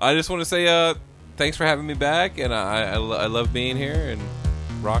 I just want to say thanks for having me back, and I love being here, and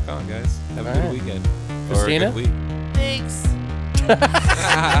rock on, guys. Have a All good right. weekend. Christina? Or a good week. Thanks.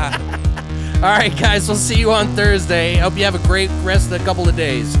 All right, guys, we'll see you on Thursday. Hope you have a great rest of the couple of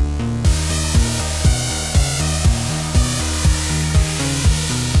days.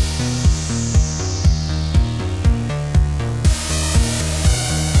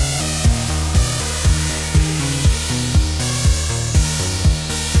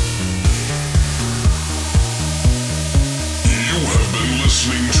 You have been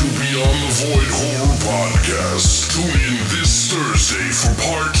listening to Beyond the Void Horror Podcast. Tune in this Thursday for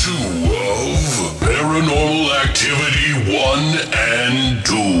part 2 of Paranormal Activity 1 and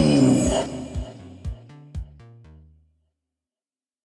 2.